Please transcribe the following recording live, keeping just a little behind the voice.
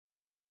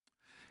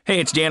Hey,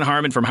 it's Dan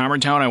Harmon from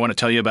Harmontown. I want to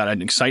tell you about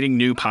an exciting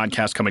new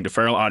podcast coming to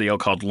Feral Audio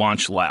called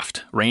Launch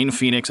Left. Rain,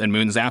 Phoenix, and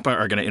Moon Zappa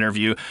are going to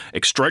interview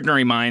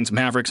extraordinary minds,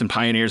 mavericks, and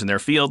pioneers in their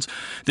fields.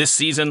 This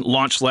season,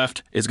 Launch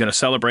Left is going to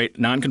celebrate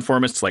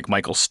nonconformists like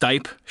Michael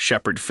Stipe,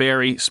 Shepard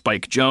Fairey,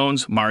 Spike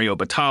Jonze, Mario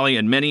Batali,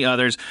 and many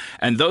others.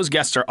 And those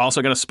guests are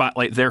also going to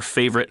spotlight their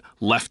favorite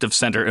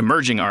left-of-center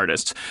emerging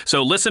artists.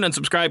 So listen and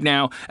subscribe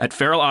now at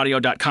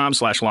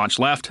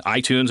feralaudio.com/launchleft,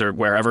 iTunes, or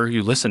wherever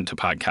you listen to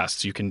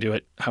podcasts. You can do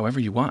it however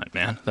you want,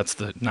 man. That's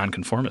the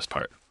nonconformist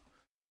part.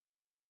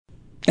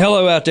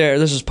 Hello out there.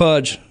 This is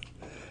Pudge.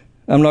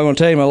 I'm not going to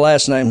tell you my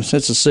last name. It's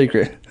a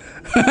secret.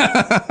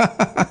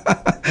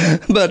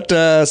 But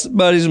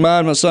buddies of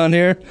mine, my son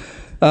here,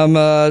 I'm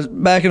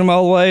backing him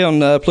all the way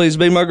on Please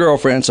Be My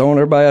Girlfriend. So I want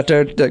everybody out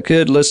there that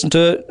could listen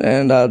to it,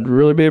 and I'd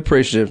really be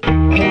appreciative.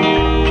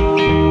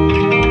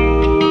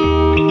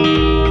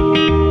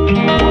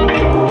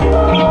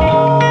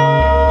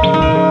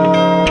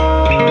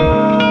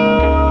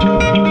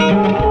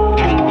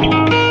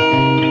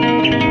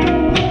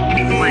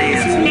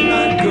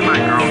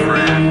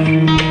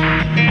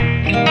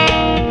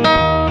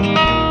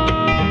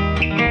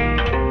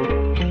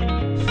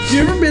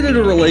 A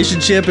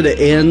relationship and it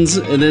ends,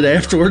 and then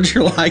afterwards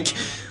you're like,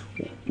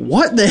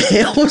 what the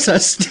hell was I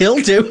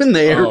still doing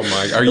there? Oh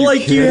my, are you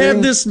like kidding? You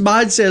have this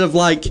mindset of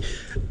like,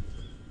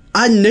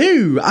 I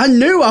knew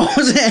I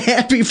wasn't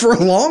happy for a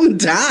long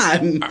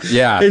time.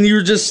 Yeah. And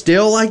you're just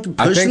still like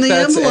pushing the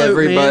envelope,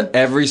 man.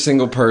 Every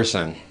single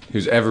person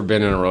who's ever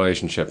been in a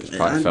relationship has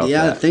probably felt that.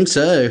 Yeah, I think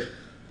so.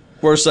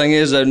 Worst thing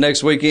is,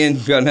 next weekend,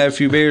 you got to have a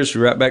few beers,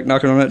 you're right back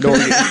knocking on that door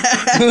again.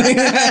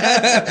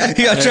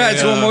 You got to try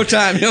it one more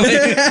time. You know what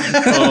I mean?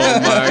 Oh,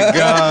 my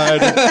God.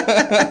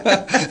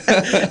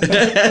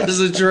 That's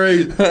the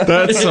truth.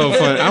 That's so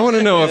funny. I want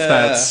to know if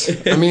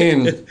that's... I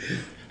mean,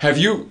 have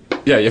you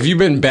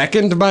been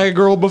beckoned by a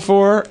girl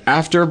before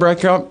after a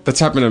breakup? That's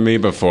happened to me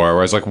before, where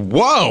I was like,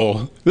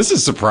 whoa, this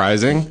is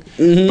surprising.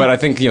 Mm-hmm. But I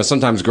think,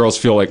 sometimes girls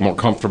feel like more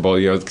comfortable,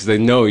 because they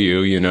know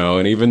you,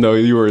 and even though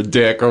you were a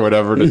dick or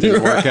whatever and it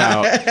didn't work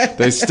out,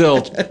 they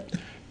still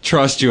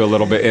trust you a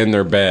little bit in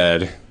their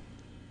bed.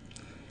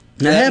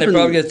 They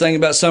probably get a thing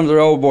about some of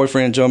their old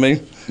boyfriends, you know what I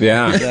mean?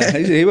 Yeah.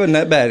 He wasn't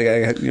that bad,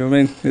 you know what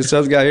I mean? This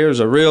other guy here is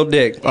a real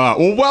dick.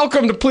 Well,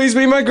 welcome to Please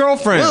Be My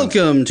Girlfriend.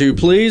 Welcome to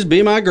Please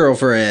Be My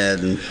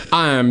Girlfriend.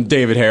 I'm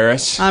David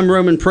Harris. I'm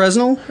Roman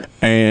Presnell.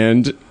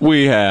 And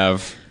we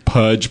have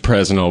Pudge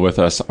Presnell with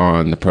us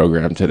on the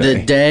program today.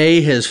 The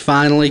day has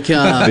finally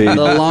come. The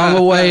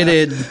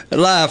long-awaited.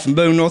 Live from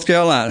Boone, North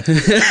Carolina.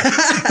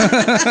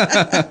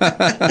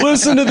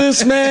 Listen to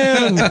this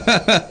man.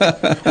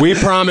 We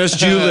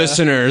promised you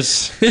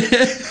listeners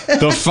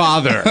the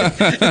father,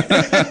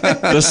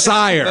 the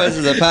sire. This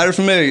is a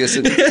paterfamilias.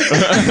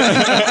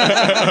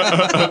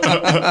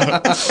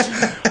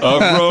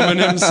 Of Roman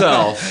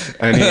himself.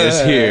 And he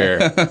is here.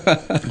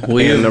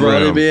 We have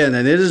brought him in,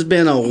 and it has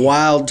been a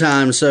wild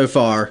time so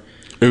far.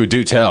 Ooh,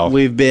 do tell.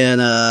 We've been,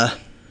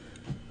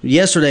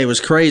 yesterday was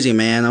crazy,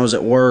 man. I was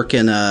at work,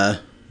 and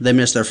they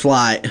missed their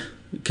flight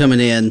coming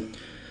in.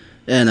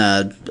 And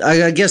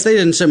I guess they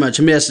didn't so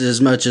much miss it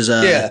as much as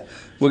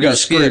we got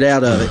screwed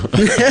out of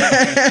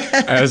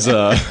it. As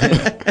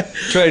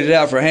traded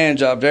out for a hand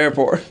job at the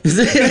airport.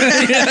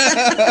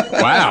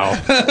 Wow.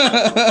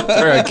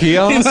 For a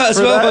kiosk? You might as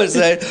well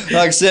say,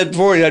 like I said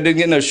before, I didn't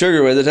get no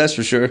sugar with it, that's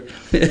for sure.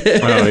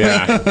 Oh,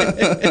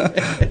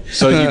 yeah.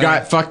 So you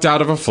got fucked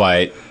out of a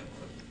flight.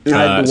 I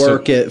had to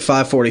work at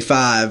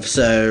 5:45,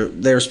 so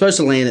they were supposed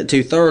to land at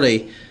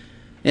 2:30.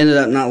 Ended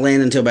up not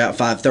landing until about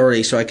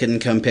 5:30, so I couldn't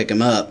come pick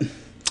them up.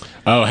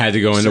 Oh, had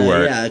to go into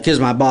work. Yeah, because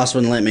my boss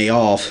wouldn't let me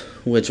off,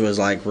 which was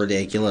like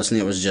ridiculous,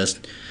 and it was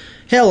just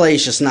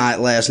hellacious night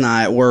last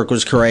night. Work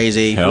was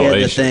crazy. We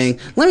had the thing.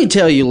 Let me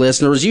tell you,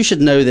 listeners, you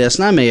should know this,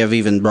 and I may have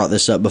even brought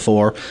this up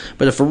before,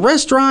 but if a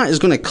restaurant is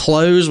going to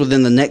close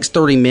within the next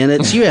 30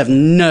 minutes, you have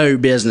no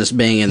business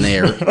being in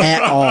there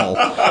at all.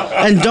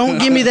 And don't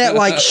give me that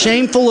like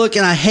shameful look,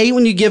 and I hate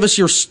when you give us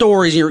your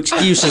stories and your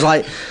excuses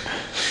like,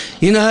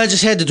 I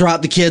just had to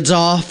drop the kids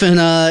off, and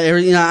I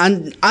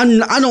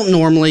don't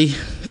normally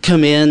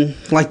come in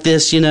like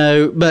this,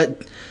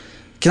 but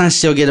can I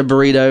still get a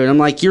burrito? And I'm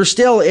like, you're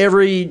still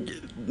every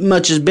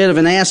much as bit of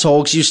an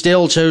asshole because you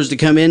still chose to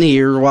come in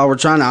here while we're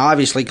trying to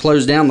obviously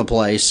close down the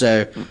place.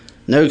 So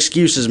no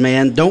excuses,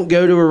 man. Don't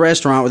go to a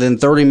restaurant within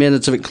 30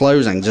 minutes of it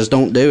closing. Just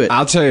don't do it.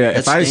 I'll tell you, That's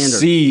if I standard.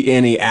 see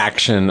any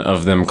action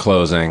of them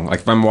closing, like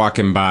if I'm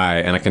walking by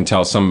and I can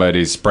tell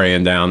somebody's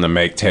spraying down the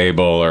make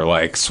table or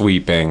like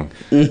sweeping,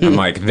 I'm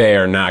like, they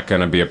are not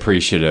going to be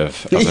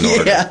appreciative of an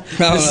order. Yeah,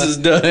 this is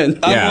done.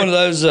 I'm one of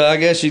those, I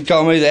guess you'd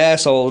call me the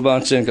asshole a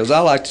bunch in, because I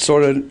like to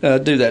sort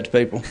of do that to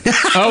people.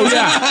 Oh,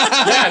 yeah.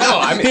 Yeah, no,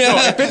 I mean, no,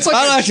 if it's like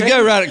I like to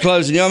go right at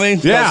closing, you know what I mean?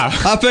 Yeah.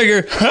 I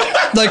figure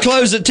they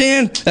close at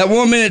 10, at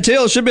 1 minute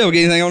till, should be able to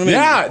get anything on the menu.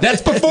 Yeah,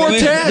 that's before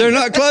 10. They're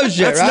not closed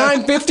yet, That's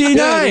right? 9:59.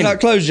 Yeah, they're not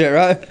closed yet,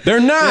 right?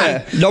 They're not.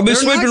 Yeah. Don't be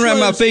They're sweeping not around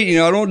my closed. feet,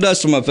 I don't want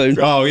dust on my food.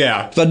 Oh,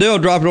 yeah. If I do, I'll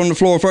drop it on the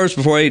floor first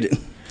before I eat it.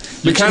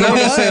 You kind of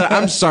want to say,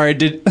 I'm sorry,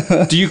 do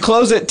you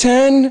close at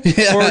 10?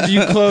 Or do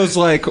you close,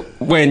 like,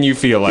 when you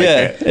feel like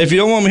it? If you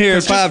don't want me here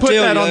at 5 put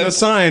till, that on the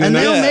sign. And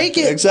they'll make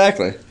it.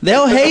 Exactly.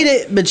 They'll hate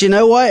it, but you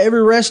know what?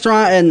 Every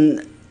restaurant,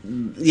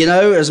 and, you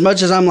know, as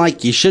much as I'm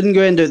like, you shouldn't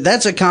go into it,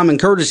 that's a common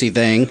courtesy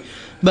thing.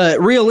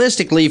 But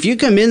realistically, if you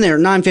come in there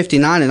at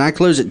 9:59 and I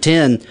close at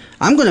 10,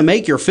 I'm going to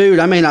make your food.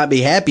 I may not be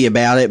happy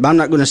about it, but I'm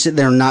not going to sit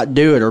there and not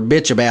do it or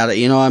bitch about it.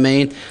 You know what I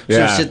mean?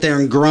 So sit there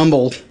and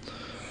grumble.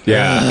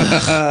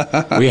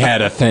 Yeah. We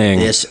had a thing.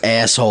 This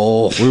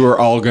asshole. We were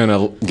all going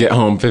to get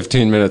home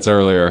 15 minutes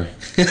earlier.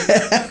 Not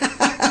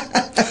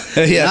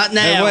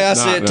now. The way I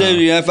see it, too,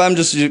 you know, if I'm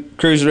just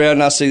cruising around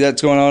and I see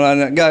that's going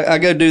on, I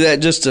go do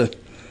that just to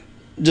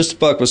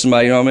fuck with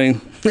somebody, you know what I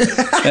mean?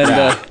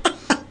 And,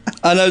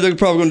 I know they're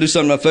probably going to do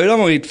something to my food. I'm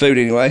going to eat the food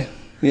anyway.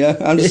 Yeah,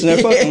 I'm just in there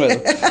fucking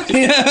with them.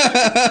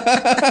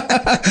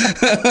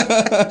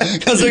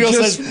 Because they're going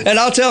to say, and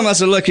I'll tell them, I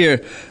said, look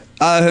here,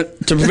 to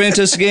prevent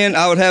this again,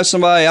 I would have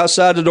somebody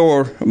outside the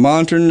door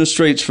monitoring the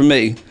streets for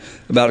me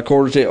about a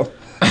quarter till.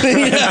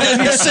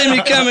 If you see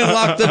me coming,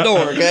 lock the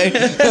door, okay?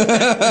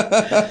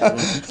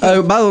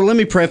 Oh, by the way, let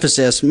me preface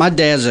this. My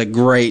dad's a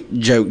great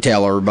joke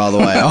teller, by the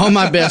way. All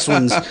my best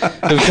ones have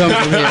come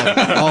from him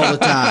all the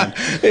time.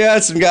 Yeah, I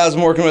had some guys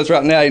I'm working with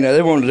right now, you know,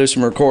 they wanted to do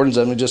some recordings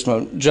of me, just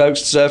my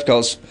jokes and stuff,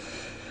 because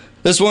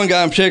this one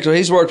guy in particular,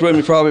 he's worked with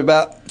me probably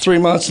about 3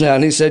 months now,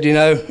 and he said, you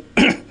know,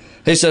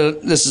 he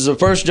said, this is the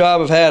first job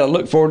I've had I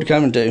look forward to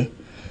coming to.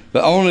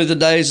 But only the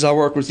days I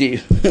work with you.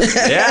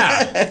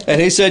 Yeah.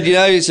 And he said, you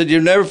know,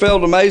 you've never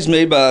failed to amaze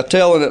me by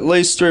telling at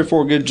least 3 or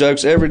 4 good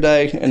jokes every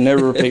day and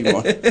never repeating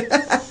one. Nice.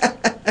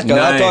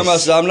 I told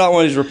myself, I'm not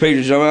one of these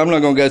repeaters. You know, I'm not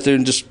going to go through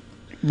and just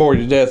bore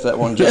you to death that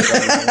one joke.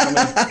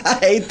 I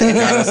hate that.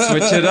 Gotta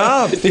switch it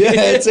up. Yeah,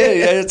 that's it.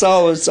 Yeah, it's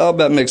all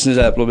about mixing it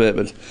up a little bit.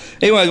 But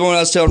anyway, the one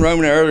I was telling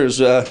Roman earlier is,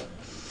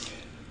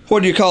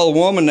 what do you call a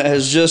woman that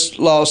has just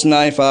lost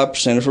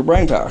 95% of her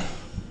brain power?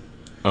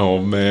 Oh,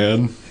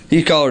 man.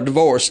 You call her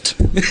divorced.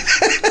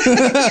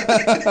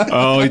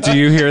 Oh, do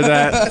you hear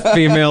that,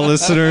 female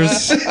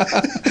listeners?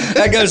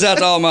 That goes out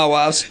to all my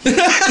wives.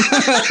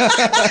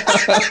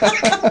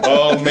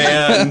 Oh,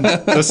 man.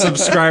 The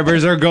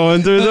subscribers are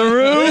going through the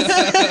roof.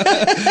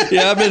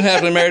 Yeah, I've been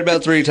happily married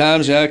about 3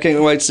 times. Yeah, I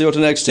can't wait to see what the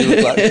next 2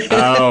 look like.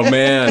 Oh,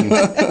 man.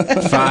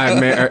 5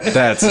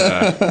 that's...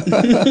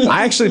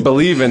 I actually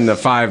believe in the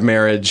 5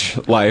 marriage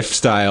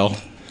lifestyle,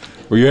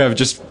 where you have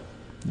just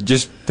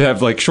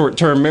have like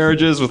short-term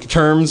marriages with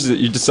terms that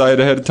you decide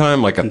ahead of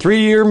time, like a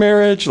 3-year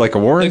marriage, like a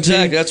warranty.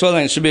 Exactly. That's what I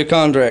think. It should be a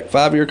contract,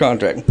 5-year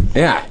contract.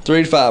 Yeah.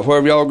 3 to 5,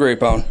 wherever y'all agree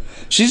upon.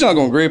 She's not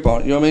going to agree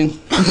upon it, you know what I mean?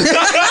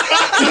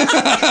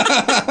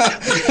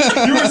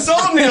 You were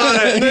sold me on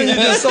it, and then you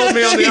just sold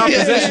me on the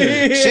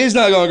opposition. She's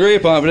not going to agree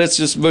upon it, but it's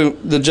just,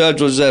 the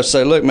judge will just have to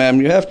say, look, ma'am,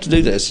 you have to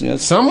do this. You know,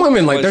 some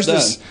women, like,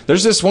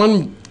 there's this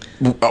one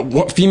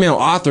female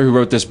author who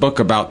wrote this book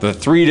about the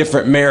 3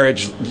 different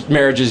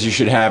marriages you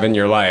should have in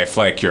your life,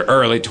 like your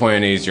early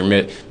 20s,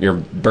 your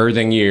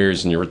birthing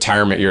years, and your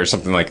retirement years,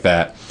 something like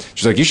that.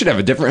 She's like, you should have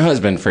a different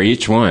husband for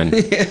each one.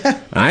 Yeah.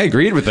 I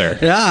agreed with her.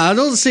 Yeah, I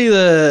don't see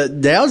the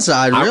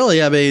downside,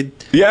 really. I mean,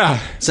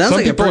 yeah, sounds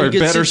like people a pretty are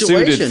better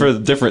situation. suited for the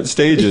different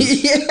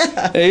stages.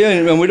 Yeah,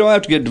 and we don't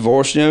have to get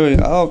divorced. You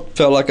know, I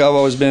felt like I've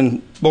always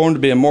been born to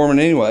be a Mormon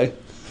anyway.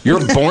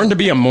 You're born to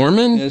be a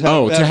Mormon?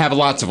 To have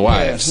lots of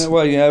wives. Yeah,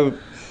 well, you know,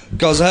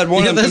 because I had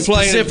one of them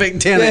complaining. Specific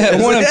tenant.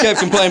 Yeah, one of them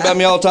kept complaining about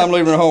me all the time,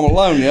 leaving her home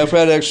alone. You know, if I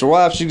had an extra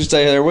wife, she could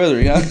stay there with her.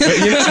 You know,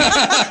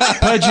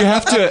 Pudge, you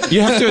have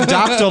to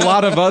adopt a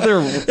lot of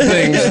other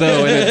things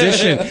though. In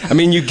addition, I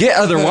mean, you get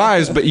other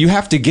wives, but you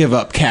have to give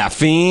up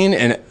caffeine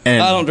and I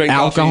don't drink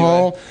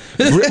alcohol.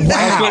 Wow,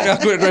 I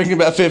quit drinking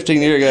about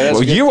 15 years ago.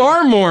 Well, you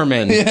are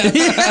Mormon.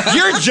 Yeah.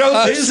 You're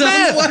Joseph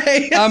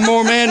Smith. I'm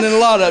more man than a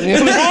lot of them.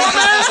 You know?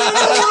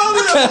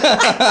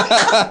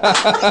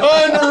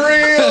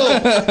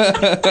 Unreal.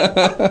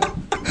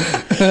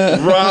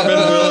 Robin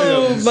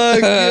Williams. Oh my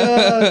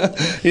God.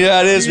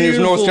 Yeah, it is. When you're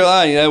from North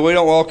Carolina, you know, we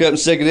don't walk up and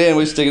stick it in.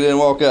 We stick it in and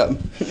walk up.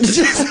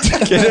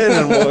 Stick it in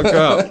and walk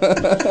up.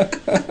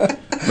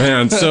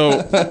 Man,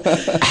 so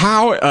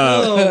how?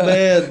 Oh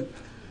man.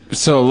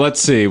 So let's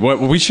see.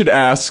 What we should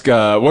ask?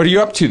 What are you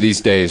up to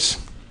these days?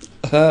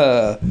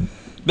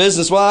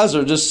 Business-wise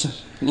or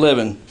just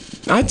living?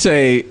 I'd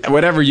say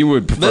whatever you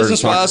would prefer.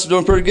 Business-wise,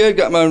 doing pretty good.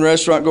 Got my own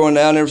restaurant going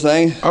down and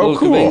everything. Oh, little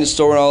cool. Convenience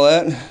store and all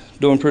that.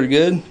 Doing pretty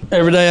good.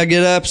 Every day I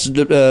get up, it's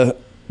a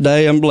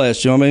day I'm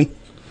blessed. You know what I mean?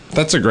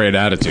 That's a great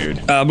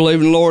attitude. I believe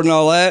in the Lord and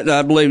all that.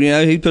 I believe, you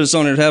know, He put us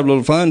on here to have a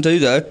little fun too,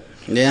 though.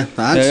 Yeah,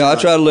 I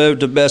try to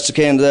live the best I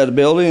can to that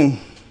ability and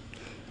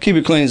keep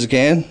it clean as I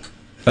can.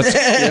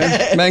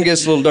 Man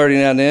gets a little dirty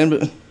now and then,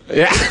 but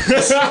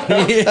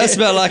that's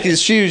about like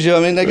his shoes. You know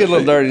what I mean? They get a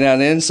little dirty now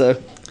and then,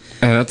 so.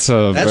 And that's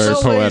very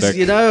always, poetic.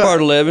 You know,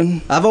 part of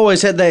living. I've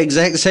always had that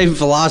exact same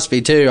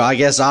philosophy too. I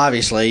guess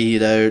obviously, you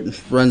know, it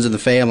runs in the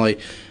family.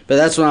 But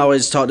that's when I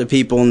always talk to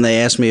people and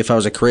they ask me if I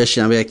was a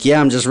Christian. I'll be like,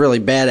 yeah, I'm just really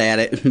bad at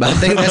it. But I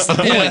think that's the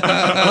point.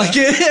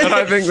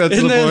 I think that's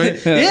the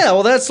point. Yeah,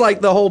 well, that's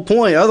like the whole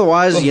point.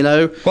 Otherwise,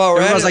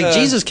 everyone's like,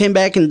 Jesus came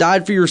back and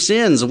died for your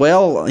sins.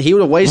 Well, he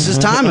would have wasted his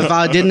time if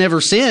I didn't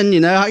ever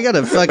sin. I got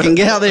to fucking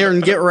get out there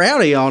and get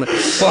rowdy on it.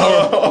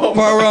 While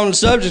we're on the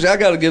subject, I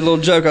got to get a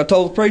little joke I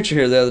told the preacher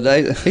here the other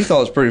day. He thought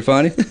it was pretty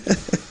funny.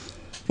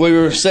 We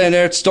were standing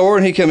there at the store,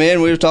 and he come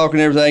in. We were talking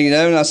and everything,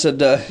 and I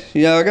said, I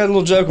got a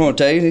little joke I want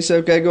to tell you. And he said,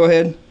 okay, go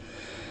ahead.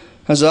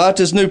 I said, all right,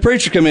 this new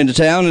preacher come into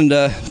town,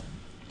 and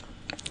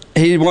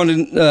he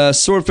wanted to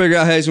sort of figure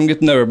out how he's going to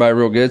get to know everybody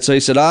real good. So he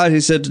said, all right, he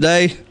said,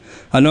 today,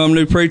 I know I'm a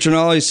new preacher and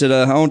all. He said,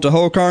 I want the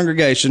whole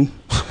congregation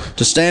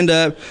to stand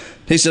up.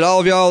 He said, all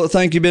of y'all that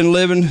think you've been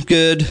living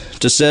good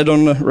to sit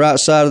on the right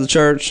side of the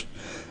church.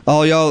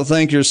 All y'all that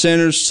think you're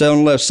sinners, sit on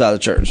the left side of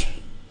the church.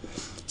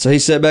 So he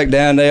sat back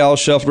down. They all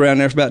shuffled around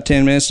there for about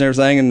 10 minutes and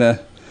everything. And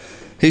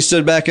he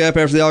stood back up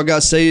after they all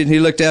got seated. And he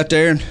looked out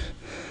there, and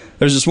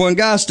there's this one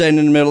guy standing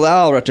in the middle of the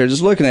aisle right there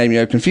just looking at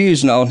him,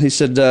 confused and all. And he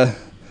said,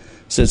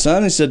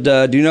 son,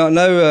 do you not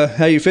know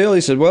how you feel?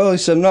 He said,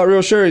 I'm not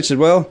real sure. He said,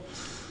 what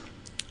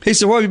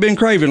have you been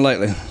craving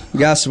lately? The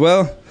guy said,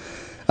 well,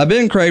 I've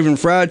been craving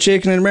fried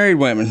chicken and married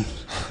women.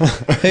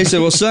 He said,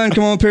 well, son,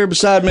 come on up here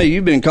beside me.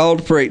 You've been called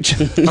to preach.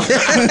 Fried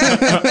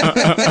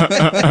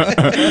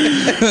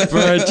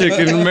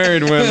chicken and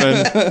married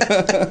women.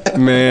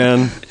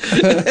 Man.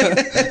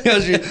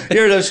 Because you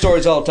hear those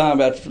stories all the time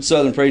about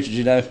Southern preachers,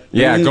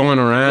 Yeah, going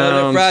around.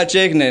 Love fried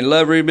chicken and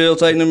love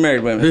rehabilitating the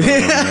married women.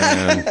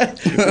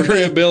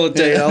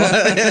 Rehabilitate.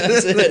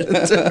 That's it.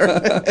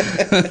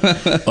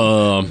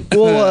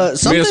 Well,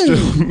 something...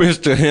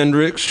 Mr.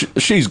 Hendricks,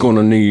 she's going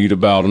to need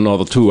about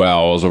another 2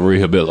 hours of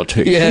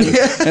rehabilitation. Yeah,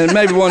 and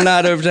maybe one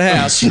night over to the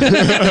house.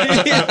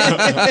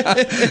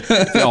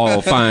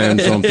 Y'all find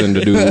something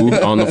to do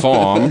on the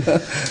farm.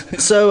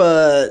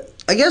 So,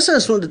 I guess I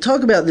just wanted to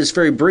talk about this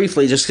very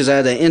briefly just because I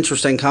had an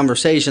interesting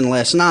conversation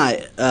last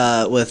night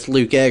with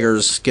Luke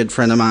Eggers, a good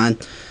friend of mine,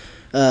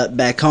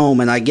 back home.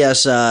 And I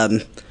guess,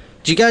 did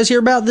you guys hear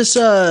about this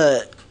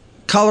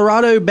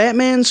Colorado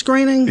Batman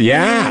screening?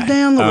 Yeah,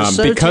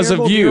 because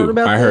terrible. of you,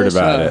 I heard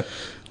about it.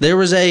 There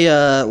was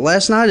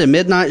last night, a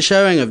midnight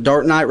showing of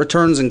Dark Knight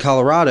Returns in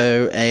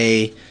Colorado.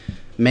 A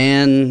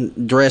man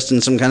dressed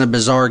in some kind of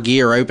bizarre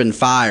gear opened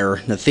fire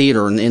in the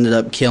theater and ended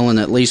up killing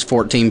at least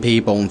 14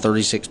 people, and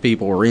 36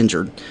 people were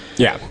injured.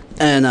 Yeah.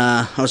 And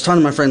I was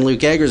talking to my friend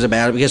Luke Eggers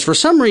about it because for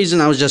some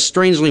reason I was just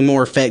strangely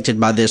more affected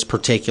by this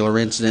particular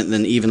incident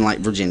than even like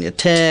Virginia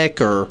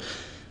Tech or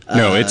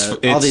it's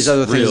all these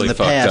other things really in the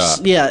fucked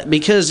past. Up. Yeah,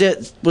 because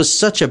it was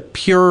such a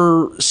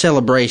pure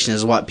celebration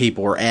is what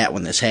people were at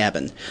when this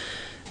happened.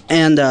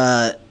 And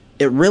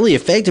it really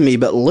affected me,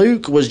 but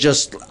Luke was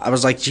just, I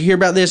was like, did you hear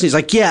about this? And he's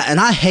like, yeah,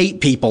 and I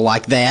hate people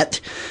like that,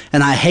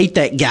 and I hate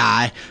that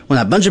guy when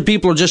a bunch of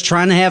people are just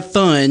trying to have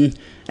fun,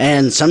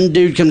 and some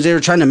dude comes there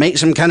trying to make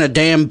some kind of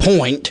damn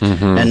point,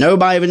 and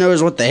nobody even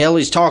knows what the hell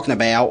he's talking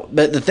about.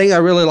 But the thing I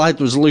really liked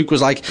was Luke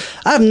was like,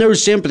 I have no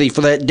sympathy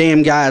for that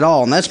damn guy at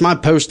all, and that's my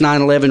post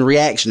 9/11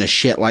 reaction to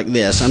shit like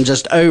this. I'm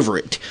just over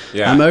it.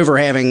 Yeah. I'm over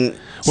having...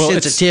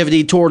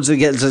 sensitivity towards the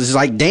guy. It's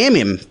like, damn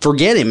him,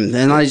 forget him.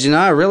 And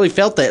I really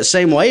felt that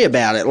same way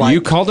about it. Like, you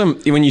called him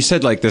when you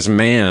said like this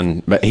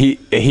man, but he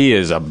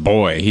is a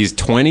boy. He's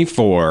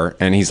 24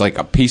 and he's like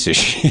a piece of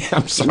shit.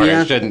 I'm sorry,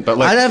 I shouldn't. But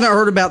like, I haven't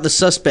heard about the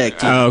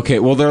suspect yet. Okay,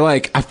 well they're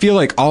like, I feel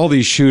like all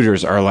these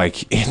shooters are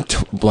like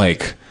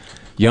like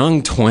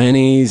young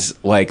 20s.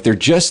 Like they're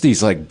just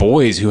these like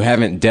boys who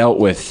haven't dealt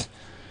with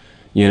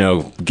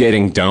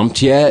getting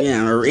dumped yet.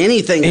 Yeah, or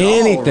anything. All,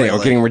 really. Or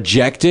getting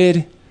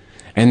rejected.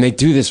 And they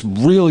do this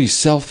really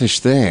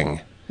selfish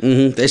thing.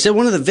 Mm-hmm. They said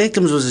one of the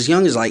victims was as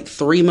young as like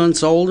 3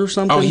 months old or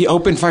something. Oh, he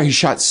opened fire. He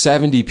shot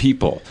 70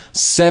 people.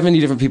 70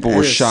 different people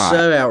were shot.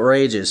 So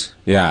outrageous.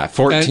 Yeah,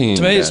 14. And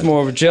to me, it's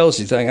more of a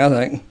jealousy thing, I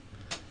think.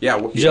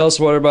 Yeah. Jealous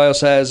of what everybody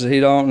else has that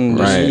he don't. And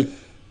right.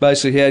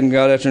 Basically, he hadn't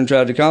got after and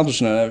tried to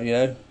accomplish none of it,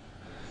 Yeah,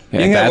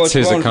 that's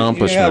his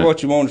accomplishment. You can have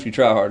what you want if you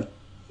try hard.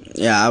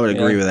 Yeah, I would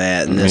agree with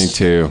that. And me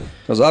too.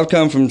 Because I've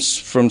come from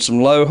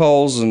some low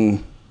holes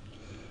and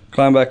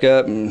climbed back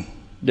up and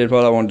did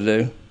what I wanted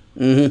to do.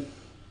 Mm-hmm.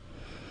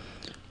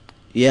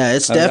 Yeah,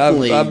 it's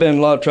definitely... I've been in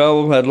a lot of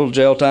trouble, had a little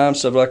jail time,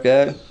 stuff like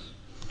that.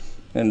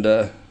 And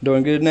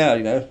doing good now,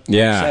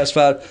 Yeah.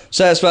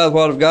 Satisfied with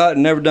what I've got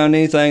and never done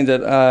anything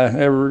that I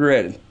ever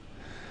regretted.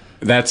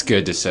 That's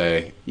good to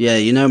say.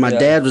 Yeah, my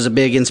dad was a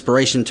big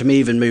inspiration to me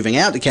even moving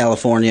out to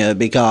California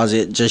because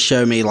it just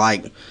showed me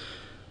like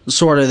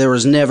sort of there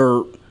was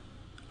never...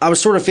 I was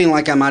sort of feeling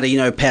like I might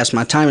have, passed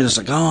my time. And it's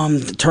like, oh,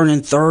 I'm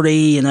turning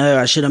 30,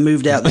 I should have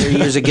moved out there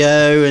years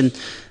ago.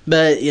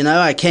 But,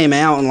 I came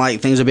out and, like,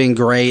 things have been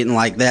great. And,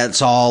 like,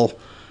 that's all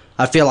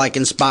I feel like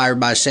inspired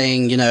by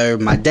saying,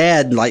 my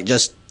dad, like,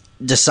 just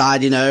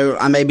decide,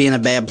 I may be in a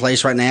bad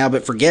place right now,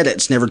 but forget it.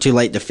 It's never too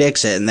late to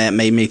fix it. And that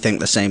made me think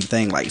the same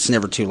thing. Like, it's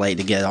never too late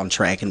to get on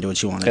track and do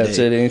what you want to do. That's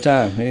it,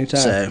 anytime.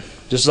 So,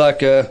 just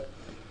like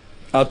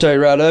I'll tell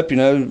you right up,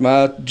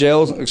 my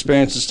jail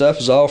experience and stuff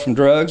is all from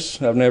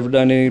drugs. I've never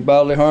done any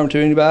bodily harm to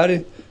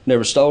anybody,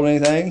 never stole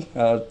anything.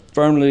 I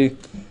firmly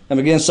am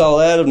against all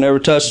that.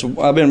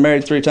 I've been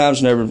married 3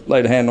 times, never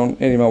laid a hand on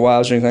any of my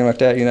wives or anything like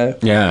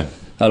that, Yeah.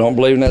 I don't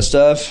believe in that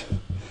stuff.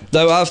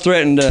 Though I've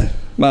threatened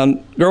my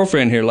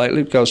girlfriend here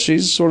lately because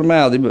she's sort of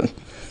mouthy, but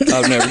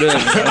I've never done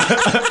it.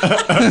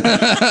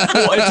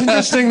 Well, it's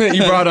interesting that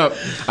you brought up,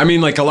 I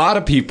mean, like a lot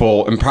of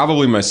people, and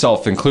probably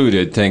myself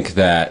included, think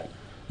that,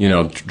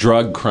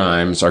 drug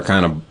crimes are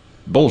kind of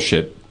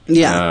bullshit.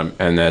 Yeah.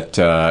 And that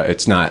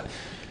it's not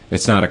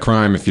a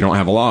crime if you don't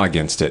have a law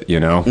against it,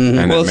 Mm-hmm.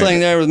 And Well, the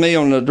thing there with me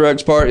on the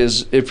drugs part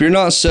is if you're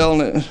not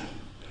selling it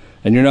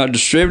and you're not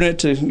distributing it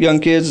to young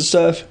kids and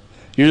stuff,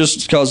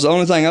 because the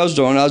only thing I was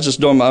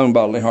just doing my own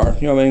bodily harm.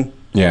 You know what I mean?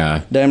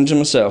 Yeah. Damaging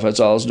myself. That's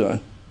all I was doing.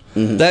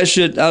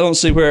 Mm-hmm. I don't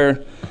see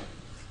where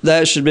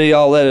that should be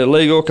all that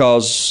illegal,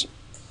 because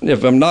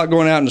if I'm not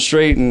going out in the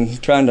street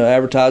and trying to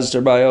advertise it to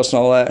everybody else and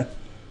all that,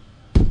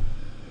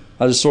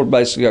 I just sort of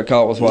basically got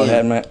caught with what I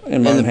had in my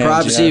and own the hands,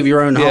 privacy of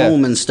your own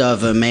home and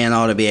stuff, a man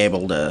ought to be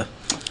able to,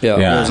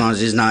 as long as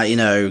he's not,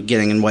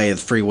 getting in the way of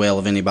the free will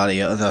of anybody,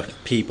 other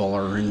people,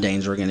 or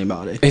endangering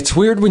anybody. It's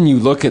weird when you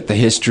look at the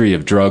history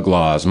of drug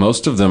laws.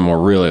 Most of them were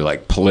really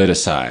like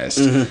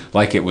politicized,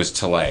 like it was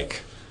to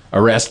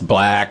arrest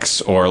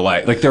blacks, or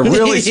like there are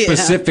really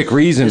specific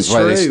reasons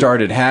why they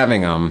started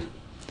having them.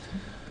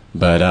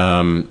 But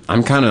I'm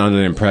kind of under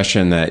the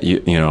impression that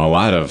a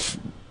lot of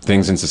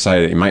things in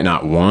society that you might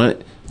not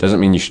want doesn't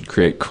mean you should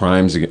create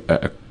crimes,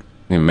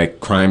 make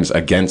crimes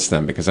against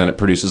them, because then it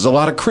produces a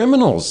lot of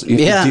criminals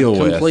you have to deal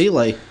with.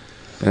 Completely.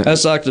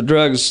 That's like the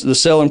drugs, the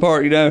selling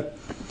part,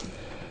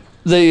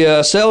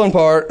 The selling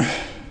part,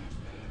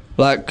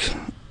 like,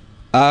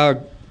 I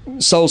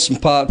sold some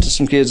pot to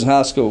some kids in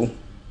high school,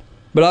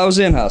 but I was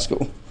in high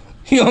school.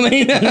 You know what I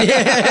mean?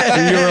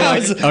 Yeah. You were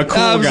like a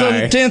cool I was guy.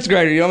 a 10th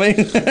grader, you know what I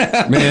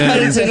mean? Man. I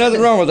didn't see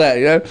nothing wrong with that,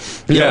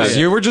 Yeah,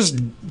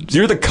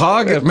 you're the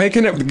cog of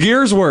making the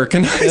gears work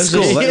in high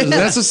school. That's a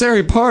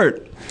necessary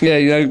part.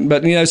 Yeah,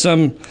 but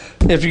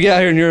if you get out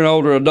here and you're an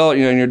older adult,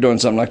 and you're doing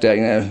something like that,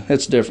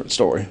 it's a different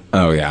story.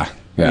 Oh, yeah.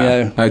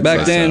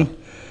 Back then,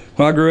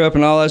 when I grew up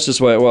and all, that's just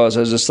the way it was.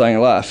 That was just a thing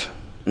of life.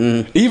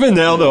 Even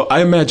now, though,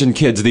 I imagine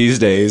kids these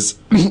days,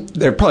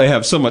 they probably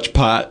have so much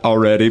pot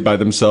already by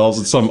themselves,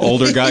 and some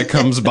older guy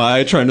comes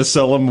by trying to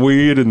sell them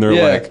weed, and they're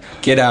like,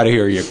 get out of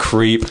here, you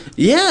creep.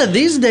 Yeah,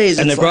 these days.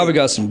 And they probably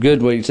got some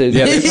good weed, too.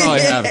 Yeah, they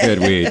probably have good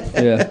weed.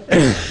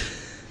 Yeah.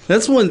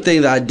 That's one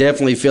thing that I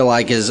definitely feel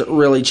like has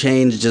really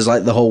changed, is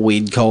like the whole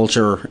weed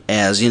culture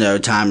as,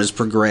 time has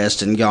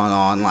progressed and gone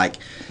on. Like,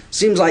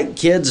 seems like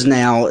kids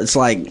now, it's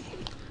like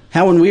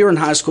how when we were in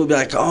high school, we'd be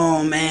like,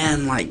 oh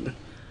man, like,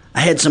 I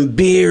had some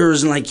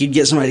beers, and like you'd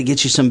get somebody to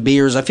get you some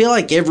beers. I feel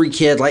like every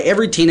kid, like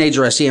every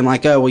teenager I see, I'm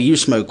like, oh, well, you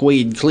smoke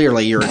weed.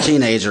 Clearly, you're a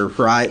teenager,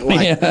 right?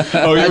 Like,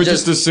 Oh, you would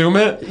just assume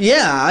it?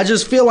 Yeah, I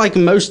just feel like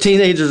most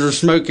teenagers are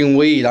smoking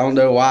weed. I don't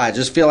know why. I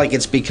just feel like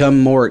it's become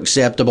more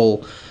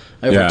acceptable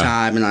over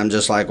time, and I'm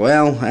just like,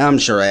 well, I'm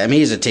sure. I mean,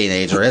 he's a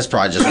teenager. That's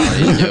probably just what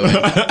he's doing.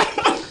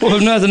 Well,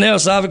 if nothing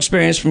else, I've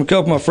experienced from a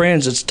couple of my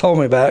friends that's told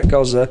me about it,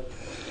 because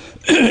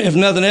if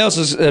nothing else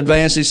has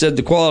advanced, he said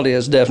the quality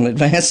has definitely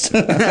advanced. Oh,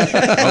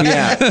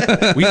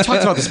 yeah. We've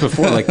talked about this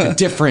before, like the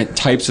different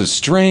types of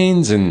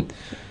strains and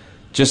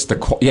just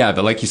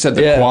like you said,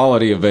 the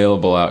quality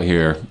available out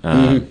here.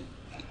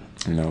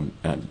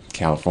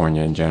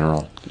 California in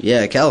general.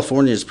 Yeah,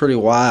 California is pretty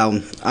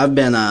wild. I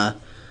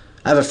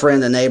have a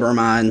friend, a neighbor of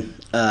mine,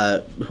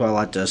 who I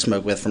like to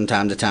smoke with from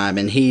time to time,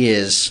 and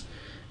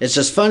it's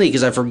just funny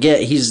because I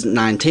forget he's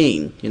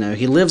 19.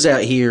 He lives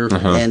out here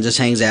and just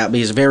hangs out, but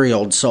he's a very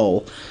old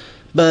soul.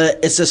 But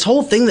it's this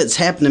whole thing that's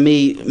happened to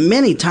me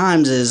many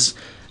times. Is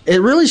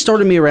it really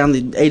started me around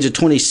the age of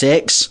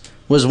 26.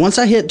 Was once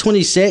I hit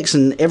 26,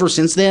 and ever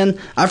since then,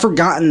 I've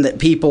forgotten that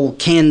people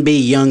can be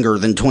younger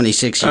than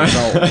 26 years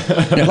old.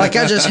 Like,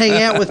 I just hang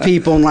out with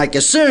people and, like,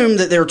 assume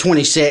that they're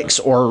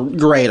 26 or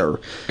greater.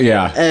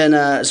 Yeah.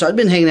 And so I'd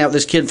been hanging out with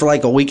this kid for,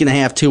 like, a week and a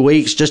half, 2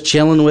 weeks, just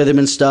chilling with him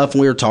and stuff,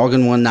 and we were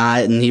talking one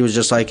night, and he was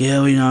just like,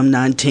 yeah, I'm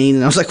 19.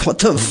 And I was like, what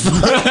the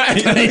fuck?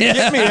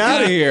 Get me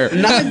out of here.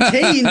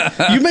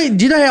 19?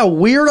 Do you know how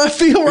weird I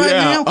feel right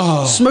now?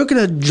 Oh. Smoking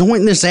a joint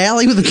in this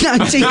alley with a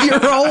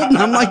 19-year-old, and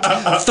I'm, like,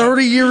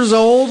 30 years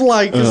old.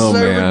 Like, it's so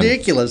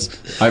ridiculous.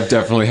 I've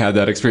definitely had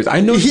that experience.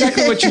 I know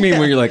exactly what you mean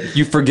when you're like,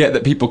 you forget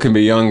that people can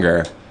be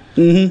younger.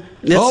 Mm-hmm.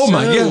 It's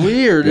my God.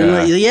 Weird.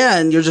 Yeah.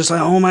 And you're just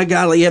like, oh my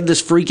God, like, you have this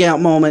freak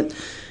out moment.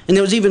 And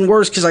it was even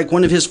worse because, like,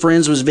 one of his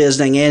friends was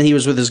visiting, and he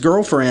was with his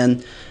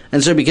girlfriend.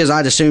 And so because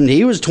I'd assumed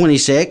he was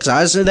 26,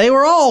 I said they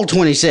were all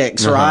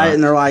 26, right?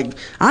 And they're like,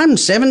 I'm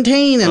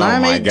 17 and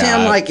I'm 18.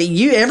 I'm like,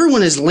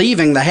 everyone is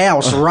leaving the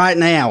house right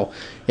now.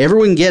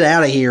 Everyone get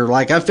out of here.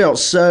 Like, I felt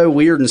so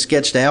weird and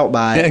sketched out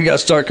by it. You got to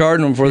start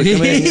carding them before they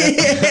come in.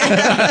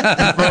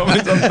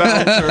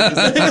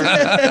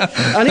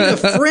 I need a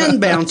friend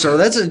bouncer.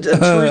 That's a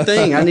true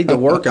thing I need to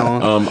work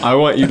on. I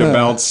want you to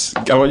bounce.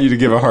 I want you to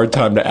give a hard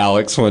time to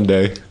Alex one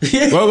day.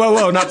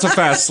 Whoa, not so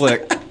fast,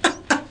 Slick.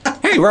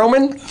 Hey,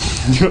 Roman.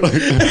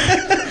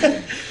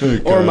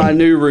 Or my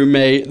new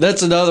roommate.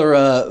 That's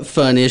another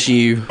fun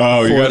issue.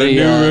 Oh, you got a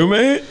new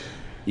roommate?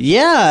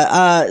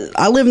 Yeah,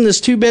 I live in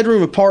this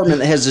 2-bedroom apartment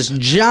that has this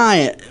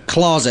giant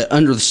closet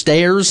under the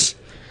stairs.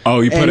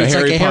 Oh, you put a it's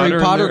Harry like a Potter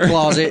Harry Potter in there?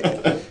 closet.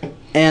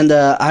 And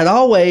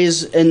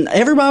and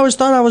everybody always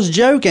thought I was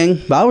joking,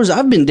 but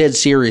I've been dead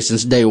serious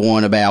since day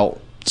one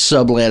about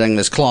subletting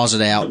this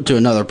closet out to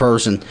another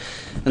person.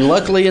 And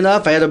luckily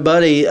enough, I had a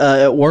buddy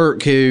at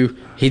work who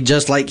he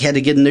just like had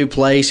to get a new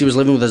place. He was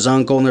living with his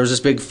uncle, and there was this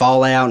big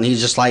fallout, and he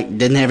just like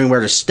didn't have anywhere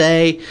to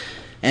stay.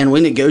 And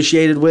we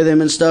negotiated with him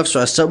and stuff,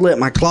 so I sublet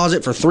my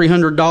closet for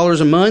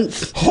 $300 a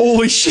month.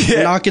 Holy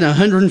shit! Knocking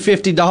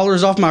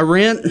 $150 off my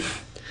rent.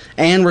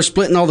 And we're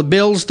splitting all the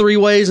bills 3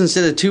 ways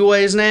instead of 2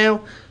 ways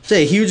now. It's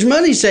a huge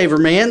money saver,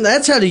 man.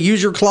 That's how to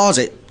use your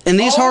closet. In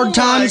these hard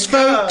times,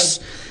 folks,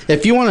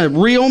 if you want a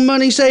real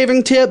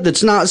money-saving tip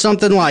that's not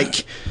something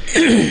like...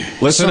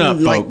 Listen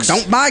up, folks.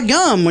 Don't buy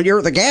gum when you're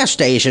at the gas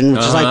station,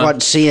 which is like what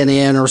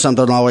CNN or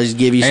something always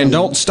give you. And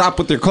don't stop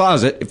with your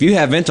closet. If you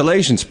have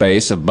ventilation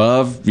space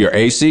above your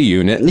AC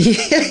unit...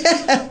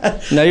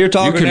 Now you're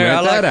talking there. I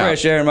like that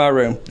fresh air in my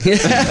room.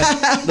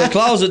 The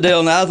closet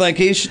deal, now I think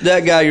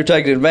that guy you're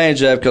taking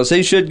advantage of, because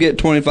he should get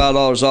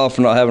 $25 off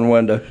for not having a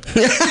window.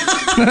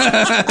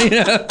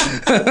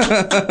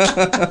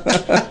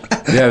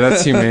 Yeah,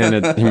 that's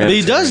humanity.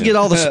 He does get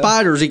all the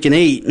spiders he can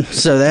eat,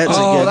 so that's a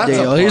good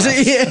deal.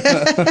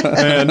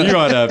 Man, you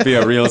ought to be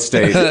a real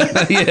estate.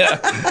 Yeah.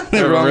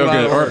 Real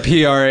good. Or a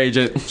PR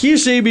agent.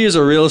 QCB is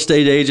a real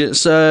estate agent,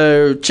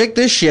 so check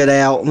this shit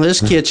out.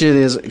 This kitchen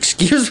is,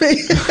 excuse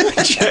me?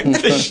 Check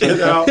this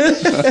shit out.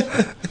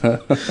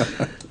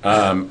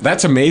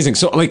 That's amazing.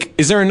 So, like,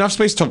 is there enough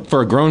space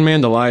for a grown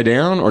man to lie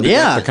down? Or do you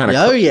have to kind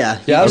of Yeah,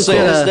 I would say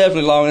it's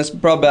definitely long. It's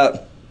probably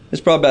about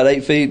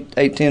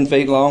 10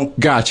 feet long.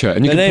 Gotcha.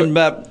 And then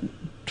about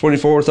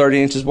 24,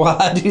 30 inches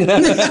wide. You know?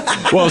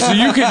 Well, so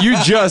you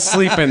just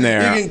sleep in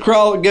there. You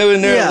can go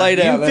in there and lay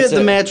down. You can fit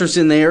the mattress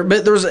in there,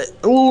 but there's a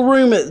little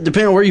room,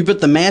 depending on where you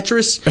put the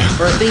mattress,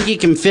 where I think you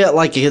can fit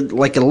like a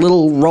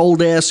little roll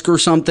desk or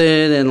something.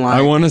 And like,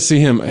 I want to see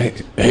him.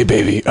 Hey,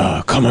 baby,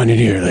 come on in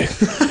here. Like,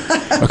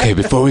 okay,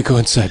 before we go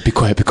inside, be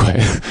quiet.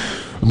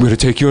 I'm going to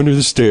take you under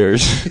the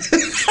stairs.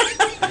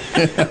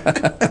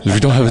 We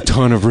don't have a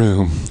ton of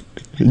room.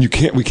 And we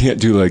can't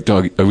do like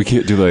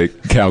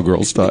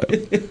cowgirl style.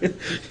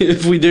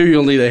 If we do,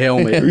 you'll need a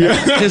helmet.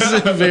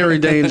 It's very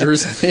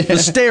dangerous. The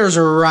stairs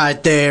are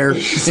right there.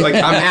 It's like,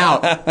 I'm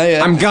out.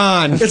 Yeah. I'm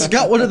gone. It's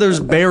got one of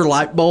those bear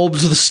light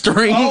bulbs with a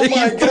string. Oh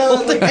my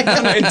God.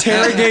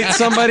 Interrogate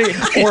somebody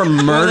or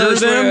murder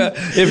them?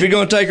 If you're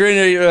going to take her in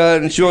there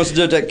and she wants to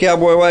do it that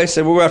cowboy way,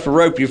 say, we'll have to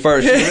rope you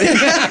first.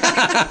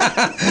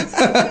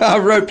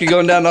 I'll rope you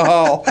going down the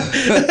hall.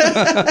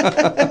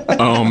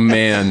 Oh,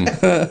 man.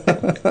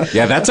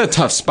 Yeah, that's a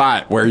tough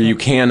spot where you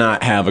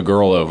cannot have a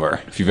girl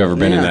over if you've ever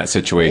been in that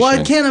situation. Well,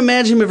 I can't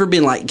imagine him ever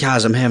being like,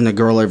 guys, I'm having a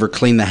girl over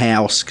clean the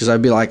house, because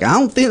I'd be like, I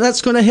don't think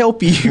that's going to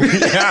help you.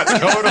 Yeah,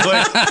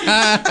 totally.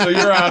 So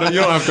you're out. You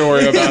don't have to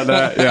worry about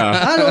that.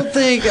 Yeah. I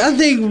think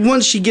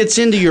once she gets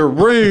into your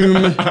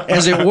room,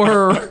 as it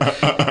were,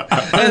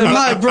 and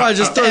might probably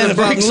just throw the if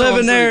I'm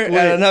living there and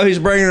I know he's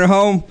bringing her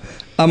home,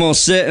 I'm going to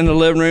sit in the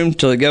living room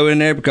till they go in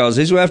there, because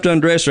he's going to have to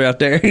undress her out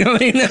there. You know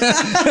what I mean?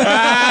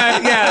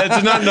 Yeah,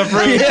 it's not enough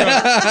room.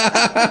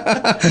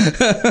 Yeah.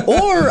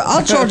 Or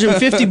I'll charge him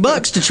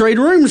 $50 to trade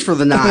rooms for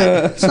the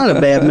night. It's not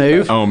a bad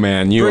move. Oh,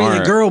 man. Bring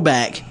the girl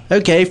back.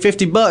 Okay,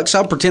 $50.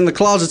 I'll pretend the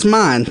closet's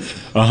mine.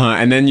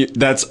 And then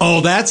that's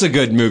a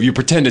good move. You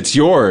pretend it's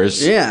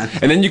yours. Yeah.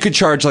 And then you could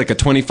charge like a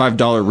 $25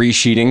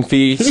 resheeting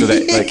fee so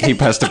that like he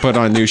has to put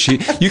on new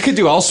sheet. You could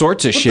do all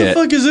sorts of shit.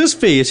 What the fuck is this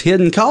fee? It's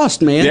hidden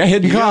cost, man. Yeah,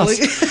 hidden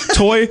cost.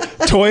 Toy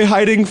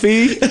hiding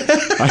fee.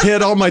 I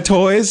hid all my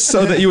toys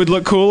so that you would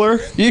look cooler.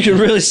 You can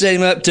really set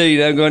him up too.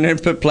 Go in there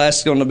and put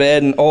plastic on the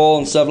bed and oil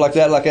and stuff like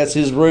that, like that's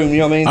his room. You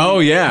know what I mean? Oh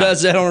yeah. He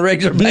does that on a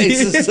regular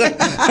basis. I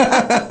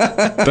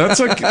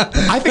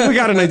think we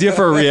got an idea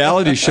for a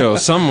reality show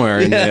somewhere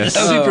in this.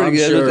 That would be pretty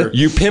good. Sure.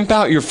 You pimp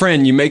out your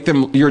friend. You make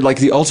them. You're like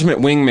the ultimate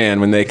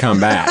wingman when they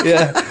come back.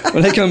 Yeah.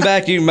 When they come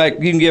back, you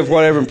can give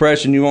whatever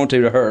impression you want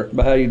to her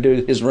by how you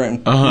do his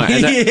room.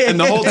 And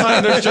the whole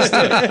time there's just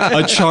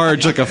a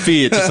charge, like a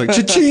fee. It's just like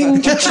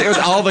cha-ching, cha-ching, with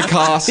all the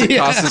costs it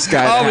costs this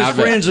guy all to have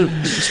his friends are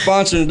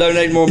sponsoring and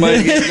donating more money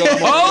to get going.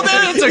 Oh,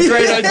 that's a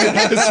great idea.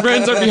 His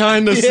friends are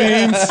behind the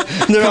scenes.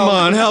 Come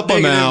on, help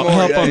him out.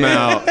 Help him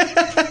out.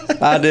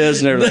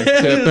 Ideas and everything.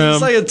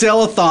 It's like a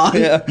telethon.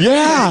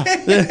 Yeah.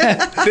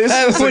 This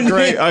is a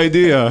great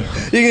idea.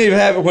 You can even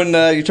have it when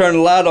you turn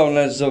the light on and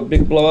there's a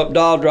big blow-up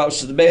doll drops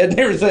to the bed and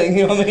everything.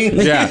 You know what I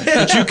mean? Yeah,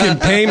 but you can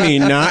pay me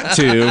not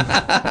to.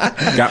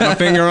 Got my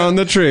finger on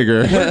the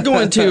trigger. We're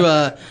going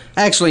to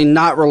actually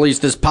not release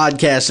this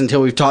podcast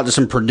until we've talked to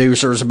some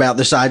producers about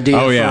this idea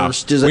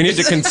first. We need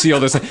to conceal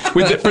this.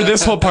 For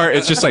this whole part,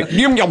 it's just like,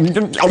 because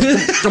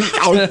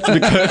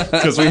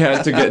we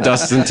had to get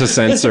Dustin to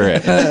censor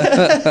it.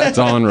 It's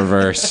all in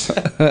reverse.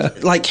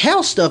 Like,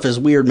 house stuff is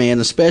weird, man,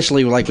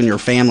 especially like when your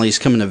family's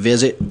coming to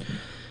visit.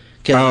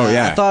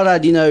 I thought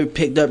I'd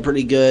picked up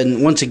pretty good.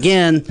 And once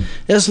again,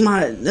 that's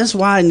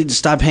why I need to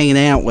stop hanging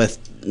out with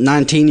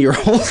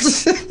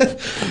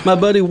 19-year-olds. My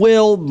buddy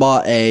Will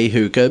bought a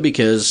hookah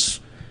because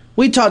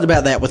we talked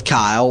about that with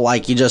Kyle.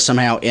 Like, you just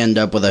somehow end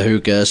up with a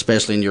hookah,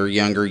 especially in your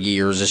younger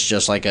years. It's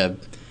just like an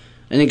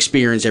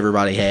experience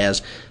everybody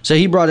has. So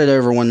he brought it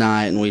over one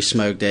night and we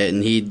smoked it,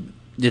 and he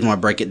didn't want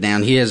to break it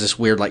down. He has this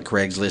weird like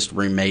Craigslist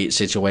roommate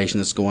situation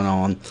that's going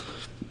on.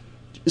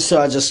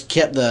 So I just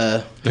kept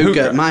the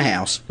hookah at my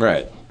house.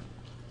 Right.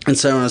 And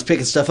so when I was